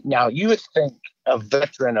 And now you would think a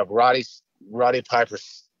veteran of Roddy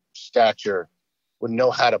Piper's stature would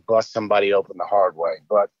know how to bust somebody open the hard way,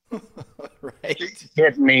 but right. He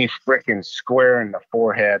hit me freaking square in the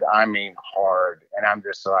forehead. I mean, hard. And I'm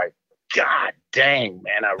just like, God dang,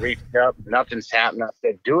 man. I reached up, nothing's happened. I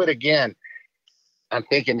said, "Do it again." I'm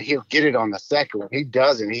thinking he'll get it on the second one. He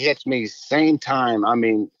doesn't. He hits me same time. I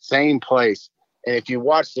mean, same place. And if you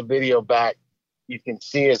watch the video back, you can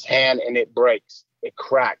see his hand, and it breaks. It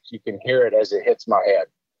cracks. You can hear it as it hits my head.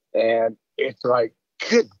 And it's like,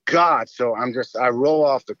 good God. So I roll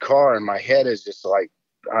off the car, and my head is just like,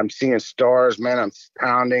 I'm seeing stars, man. I'm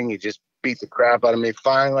pounding. He just beat the crap out of me.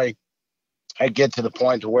 Finally, I get to the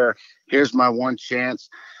point to where here's my one chance.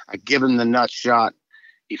 I give him the nut shot.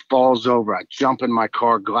 He falls over. I jump in my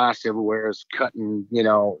car. Glass everywhere is cutting.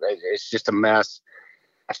 It's just a mess.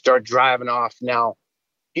 I start driving off. Now,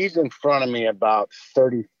 he's in front of me about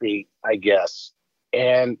 30 feet, I guess.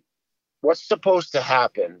 And what's supposed to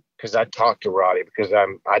happen, because I talked to Roddy, because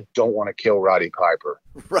I don't want to kill Roddy Piper.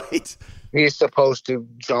 Right. He's supposed to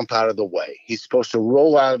jump out of the way. He's supposed to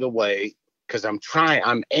roll out of the way, because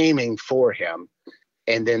I'm aiming for him.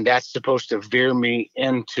 And then that's supposed to veer me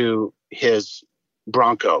into his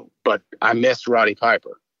Bronco. But I missed Roddy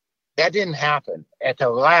Piper. That didn't happen. At the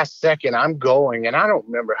last second, I'm going, and I don't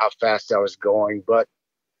remember how fast I was going, but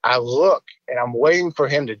I look, and I'm waiting for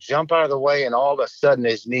him to jump out of the way, and all of a sudden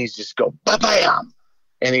his knees just go, ba-bam!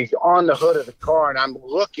 And he's on the hood of the car, and I'm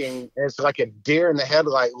looking, and it's like a deer in the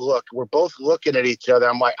headlight look. We're both looking at each other.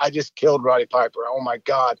 I'm like, I just killed Roddy Piper. Oh, my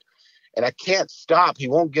God. And I can't stop. He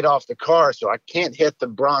won't get off the car, so I can't hit the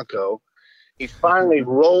Bronco. He finally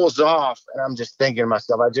rolls off, and I'm just thinking to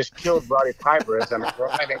myself, I just killed Roddy Piper as I'm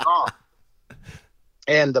driving off.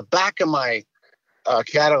 And the back of my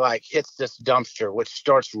Cadillac hits this dumpster, which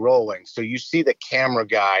starts rolling. So you see the camera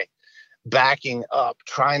guy backing up,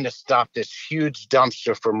 trying to stop this huge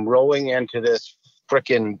dumpster from rolling into this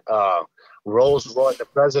freaking Rolls Royce, the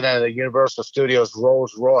president of the Universal Studios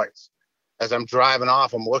Rolls Royce. as I'm driving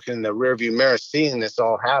off, I'm looking in the rearview mirror, seeing this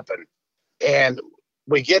all happen. And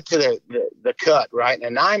we get to the cut, right?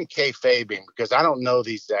 And I'm kayfabing because I don't know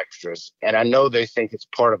these extras. And I know they think it's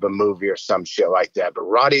part of a movie or some shit like that. But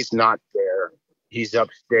Roddy's not there. He's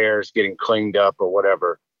upstairs getting cleaned up or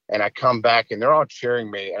whatever. And I come back and they're all cheering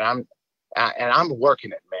me. And I'm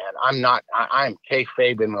working it, man. I'm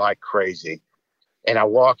kayfabing like crazy. And I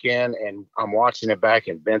walk in and I'm watching it back,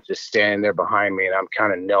 and Vince is standing there behind me, and I'm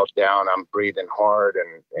kind of knelt down. I'm breathing hard,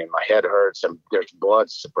 and my head hurts, and there's blood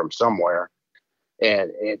from somewhere.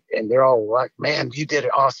 And they're all like, man, you did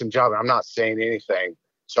an awesome job. And I'm not saying anything.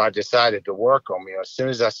 So I decided to work on me. As soon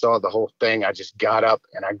as I saw the whole thing, I just got up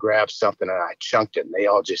and I grabbed something and I chunked it, and they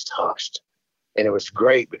all just hushed. And it was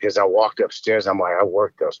great because I walked upstairs. I'm like, I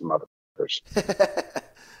worked those motherfuckers.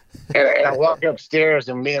 And I walk upstairs,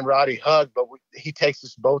 and me and Roddy hug, but he takes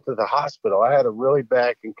us both to the hospital. I had a really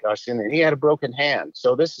bad concussion, and he had a broken hand.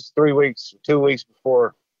 So this is 2 weeks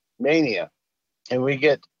before Mania. And we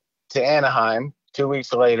get to Anaheim 2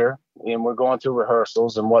 weeks later, and we're going through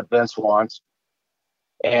rehearsals and what Vince wants.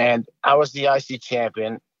 And I was the IC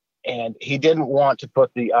champion, and he didn't want to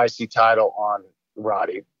put the IC title on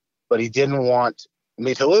Roddy, but he didn't want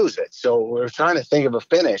me to lose it. So we were trying to think of a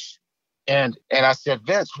finish. And I said,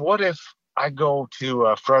 Vince, what if I go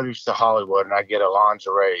to Frederick's to Hollywood and I get a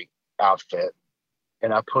lingerie outfit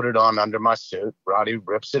and I put it on under my suit? Roddy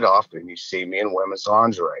rips it off, and you see me in women's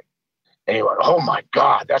lingerie. And he went, oh my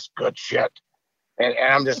God, that's good shit. And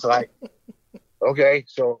I'm just like, okay,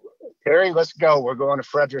 so Terry, let's go. We're going to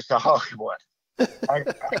Frederick's to Hollywood. I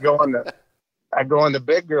go in the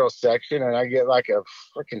big girl section, and I get like a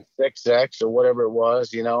freaking 6X or whatever it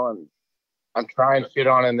was, and I'm trying to fit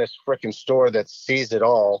on in this freaking store that sees it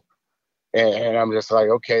all. And I'm just like,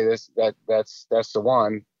 okay, that's the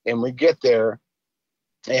one. And we get there,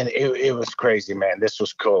 and it was crazy, man. This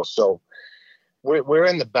was cool. So we're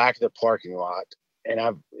in the back of the parking lot,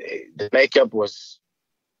 and the makeup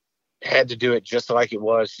had to do it just like it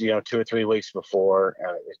was, 2 or 3 weeks before.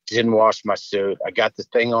 Didn't wash my suit. I got the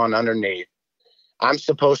thing on underneath. I'm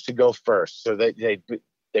supposed to go first. So they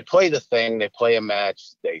play the thing, they play a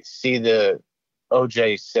match, they see the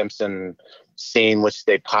O.J. Simpson scene, which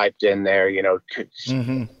they piped in there,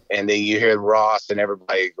 and then you hear Ross and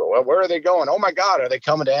everybody go, well, where are they going? Oh my God, are they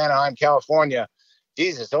coming to Anaheim, California?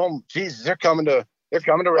 Jesus, they're coming to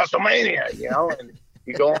WrestleMania, and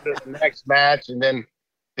you go into the next match, and then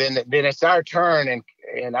it's our turn,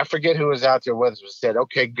 and I forget who was out there with us, said,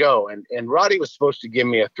 okay, go. And Roddy was supposed to give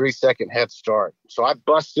me a 3-second head start. So I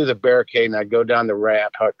bust through the barricade, and I go down the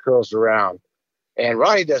ramp, how it curls around. And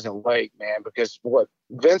Roddy doesn't wait, man, because what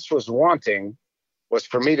Vince was wanting was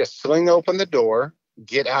for me to sling open the door,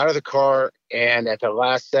 get out of the car, and at the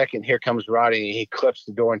last second, here comes Roddy, and he clips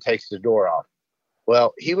the door and takes the door off.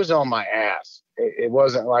 Well, he was on my ass. It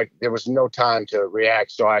wasn't like there was no time to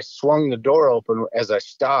react. So I swung the door open as I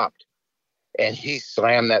stopped, and he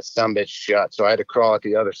slammed that sumbitch shut. So I had to crawl at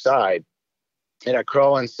the other side. And I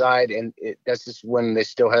crawl inside, and that's just when they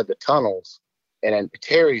still had the tunnels. And then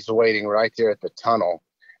Terry's waiting right there at the tunnel.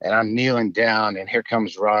 And I'm kneeling down, and here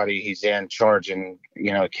comes Roddy. He's in charging,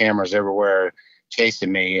 cameras everywhere,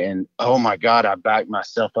 chasing me. And, oh, my God, I backed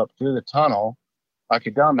myself up through the tunnel like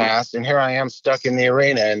a dumbass. And here I am stuck in the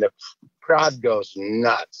arena, and the crowd goes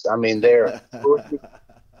nuts. I mean,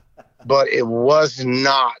 but it was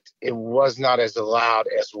not as loud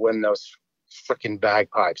as when those freaking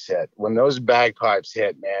bagpipes hit. When those bagpipes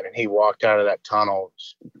hit, man, and he walked out of that tunnel,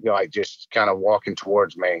 just kind of walking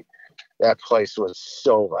towards me, that place was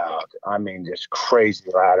so loud. I mean, just crazy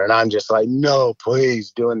loud. And I'm just like, no,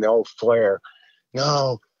 please, doing the old Flair.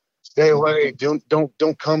 No, stay away.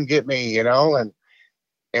 Don't come get me,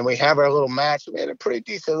 And we have our little match. We had a pretty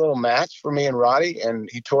decent little match for me and Roddy, and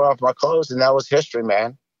he tore off my clothes, and that was history,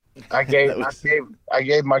 man. I gave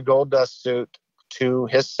my Goldust suit to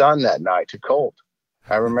his son that night, to Colt.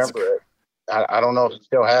 I remember it. I don't know if he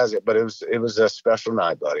still has it, but it was a special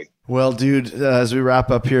night, buddy. Well, dude, as we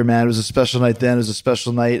wrap up here, man, it was a special night then. It was a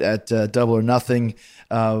special night at Double or Nothing.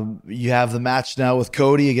 You have the match now with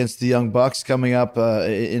Cody against the Young Bucks coming up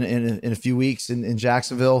in a few weeks in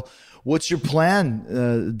Jacksonville. What's your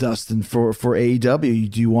plan, Dustin, for AEW?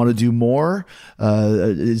 Do you want to do more?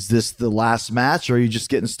 Is this the last match, or are you just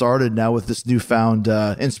getting started now with this newfound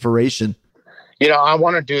inspiration? I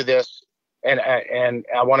want to do this, and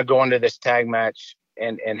I want to go into this tag match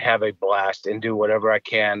and have a blast and do whatever I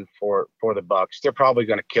can for the Bucks. They're probably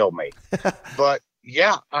going to kill me, but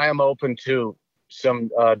yeah, I am open to some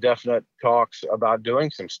definite talks about doing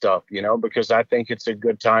some stuff, because I think it's a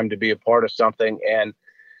good time to be a part of something and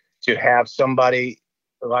to have somebody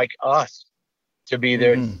like us to be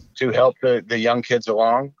there to help the young kids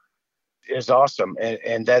along is awesome.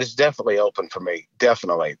 And that is definitely open for me.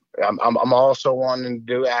 Definitely. I'm also wanting to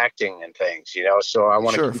do acting and things, so I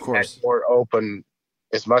want to keep that door open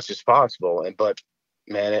as much as possible. But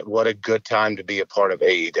man, what a good time to be a part of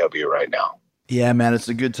AEW right now. Yeah, man, it's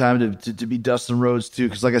a good time to be Dustin Rhodes too,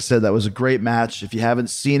 because like I said, that was a great match. If you haven't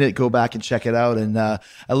seen it, go back and check it out. And I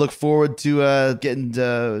look forward to getting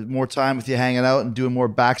more time with you hanging out and doing more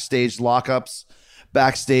backstage lockups,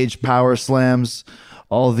 backstage power slams,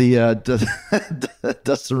 all the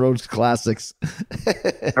Dustin Rhodes classics.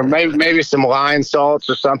 Or maybe some lion salts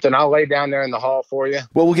or something. I'll lay down there in the hall for you.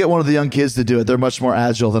 Well, we'll get one of the young kids to do it. They're much more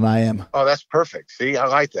agile than I am. Oh, that's perfect. See, I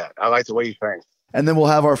like that. I like the way you think. And then we'll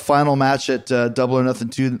have our final match at Double or Nothing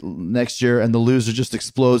 2 next year, and the loser just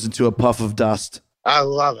explodes into a puff of dust. I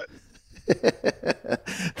love it.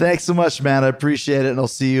 Thanks so much, man. I appreciate it, and I'll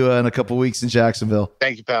see you in a couple weeks in Jacksonville.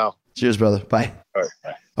 Thank you, pal. Cheers, brother. Bye. All right,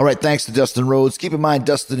 bye. All right, thanks to Dustin Rhodes. Keep in mind,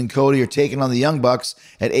 Dustin and Cody are taking on the Young Bucks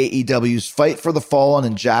at AEW's Fight for the Fallen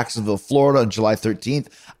in Jacksonville, Florida on July 13th.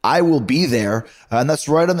 I will be there, and that's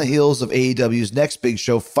right on the heels of AEW's next big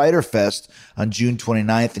show, Fyter Fest, on June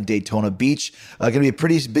 29th in Daytona Beach. Going to be a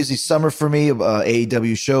pretty busy summer for me.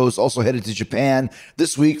 AEW shows. Also headed to Japan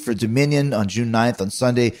this week for Dominion on June 9th on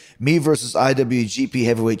Sunday. Me versus IWGP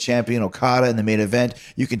Heavyweight Champion Okada in the main event.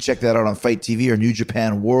 You can check that out on Fight TV or New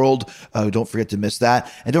Japan World. Don't forget to miss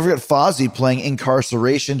that. And don't forget Fozzy playing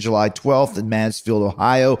Incarceration July 12th in Mansfield,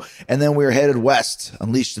 Ohio. And then we're headed west.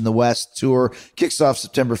 Unleashed in the West tour kicks off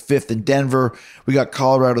September 5th in Denver. We got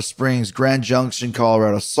Colorado Springs, Grand Junction,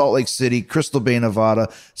 Colorado, Salt Lake City, Crystal Bay, Nevada,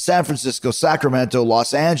 San Francisco, Sacramento,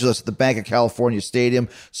 Los Angeles at the Bank of California Stadium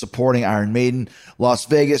supporting Iron Maiden, Las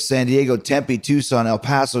Vegas, San Diego, Tempe, Tucson, El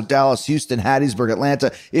Paso, Dallas, Houston, Hattiesburg,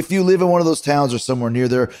 Atlanta. If you live in one of those towns or somewhere near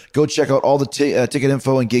there, go check out all the ticket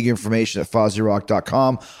info and gig information at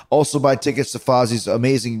FozzyRock.com. Also buy tickets to Fozzy's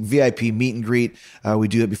amazing VIP meet and greet. We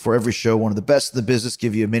do it before every show. One of the best in the business.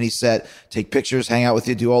 Give you a mini set, take pictures, hang out with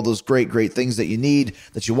you, do all those great things that you need,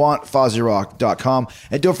 that you want. FozzyRock.com.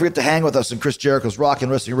 And don't forget to hang with us in Chris Jericho's Rock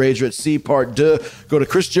and Wrestling Rager at C Part 2. Go to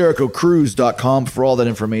ChrisJerichoCruise.com for all that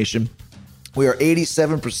information. We are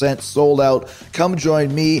 87% sold out. Come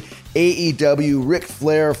join me, AEW, Ric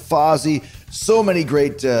Flair, Fozzy, so many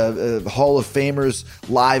great Hall of Famers,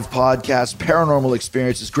 live podcasts, paranormal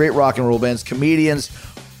experiences, great rock and roll bands, comedians,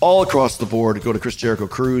 all across the board. Go to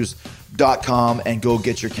ChrisJerichoCruise.com and go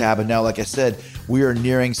get your cabin. Now, like I said, we are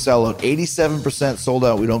nearing sellout. 87% sold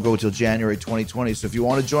out. We don't go until January 2020. So if you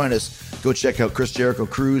want to join us, go check out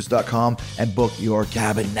ChrisJerichoCruise.com and book your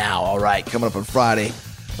cabin now. All right, coming up on Friday,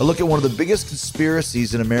 a look at one of the biggest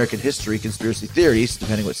conspiracies in American history, conspiracy theories,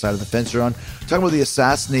 depending what side of the fence you're on. Talking about the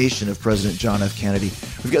assassination of President John F. Kennedy.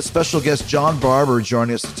 We've got special guest John Barber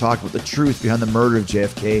joining us to talk about the truth behind the murder of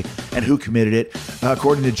JFK and who committed it.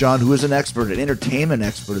 According to John, who is an expert, an entertainment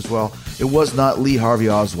expert as well, it was not Lee Harvey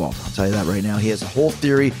Oswald. I'll tell you that right now. He has a whole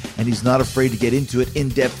theory, and he's not afraid to get into it in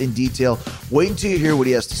depth, in detail. Wait until you hear what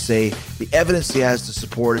he has to say, the evidence he has to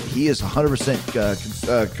support it. He is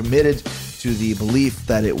 100% committed to the belief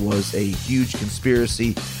that it was a huge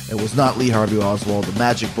conspiracy. It was not Lee Harvey Oswald. The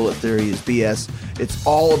magic bullet theory is BS. It's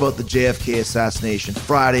all about the JFK assassination.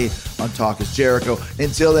 Friday on Talk is Jericho.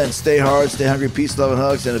 Until then, stay hard, stay hungry, peace, love, and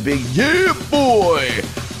hugs, and a big yeah, boy.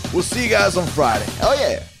 We'll see you guys on Friday. Hell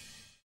yeah.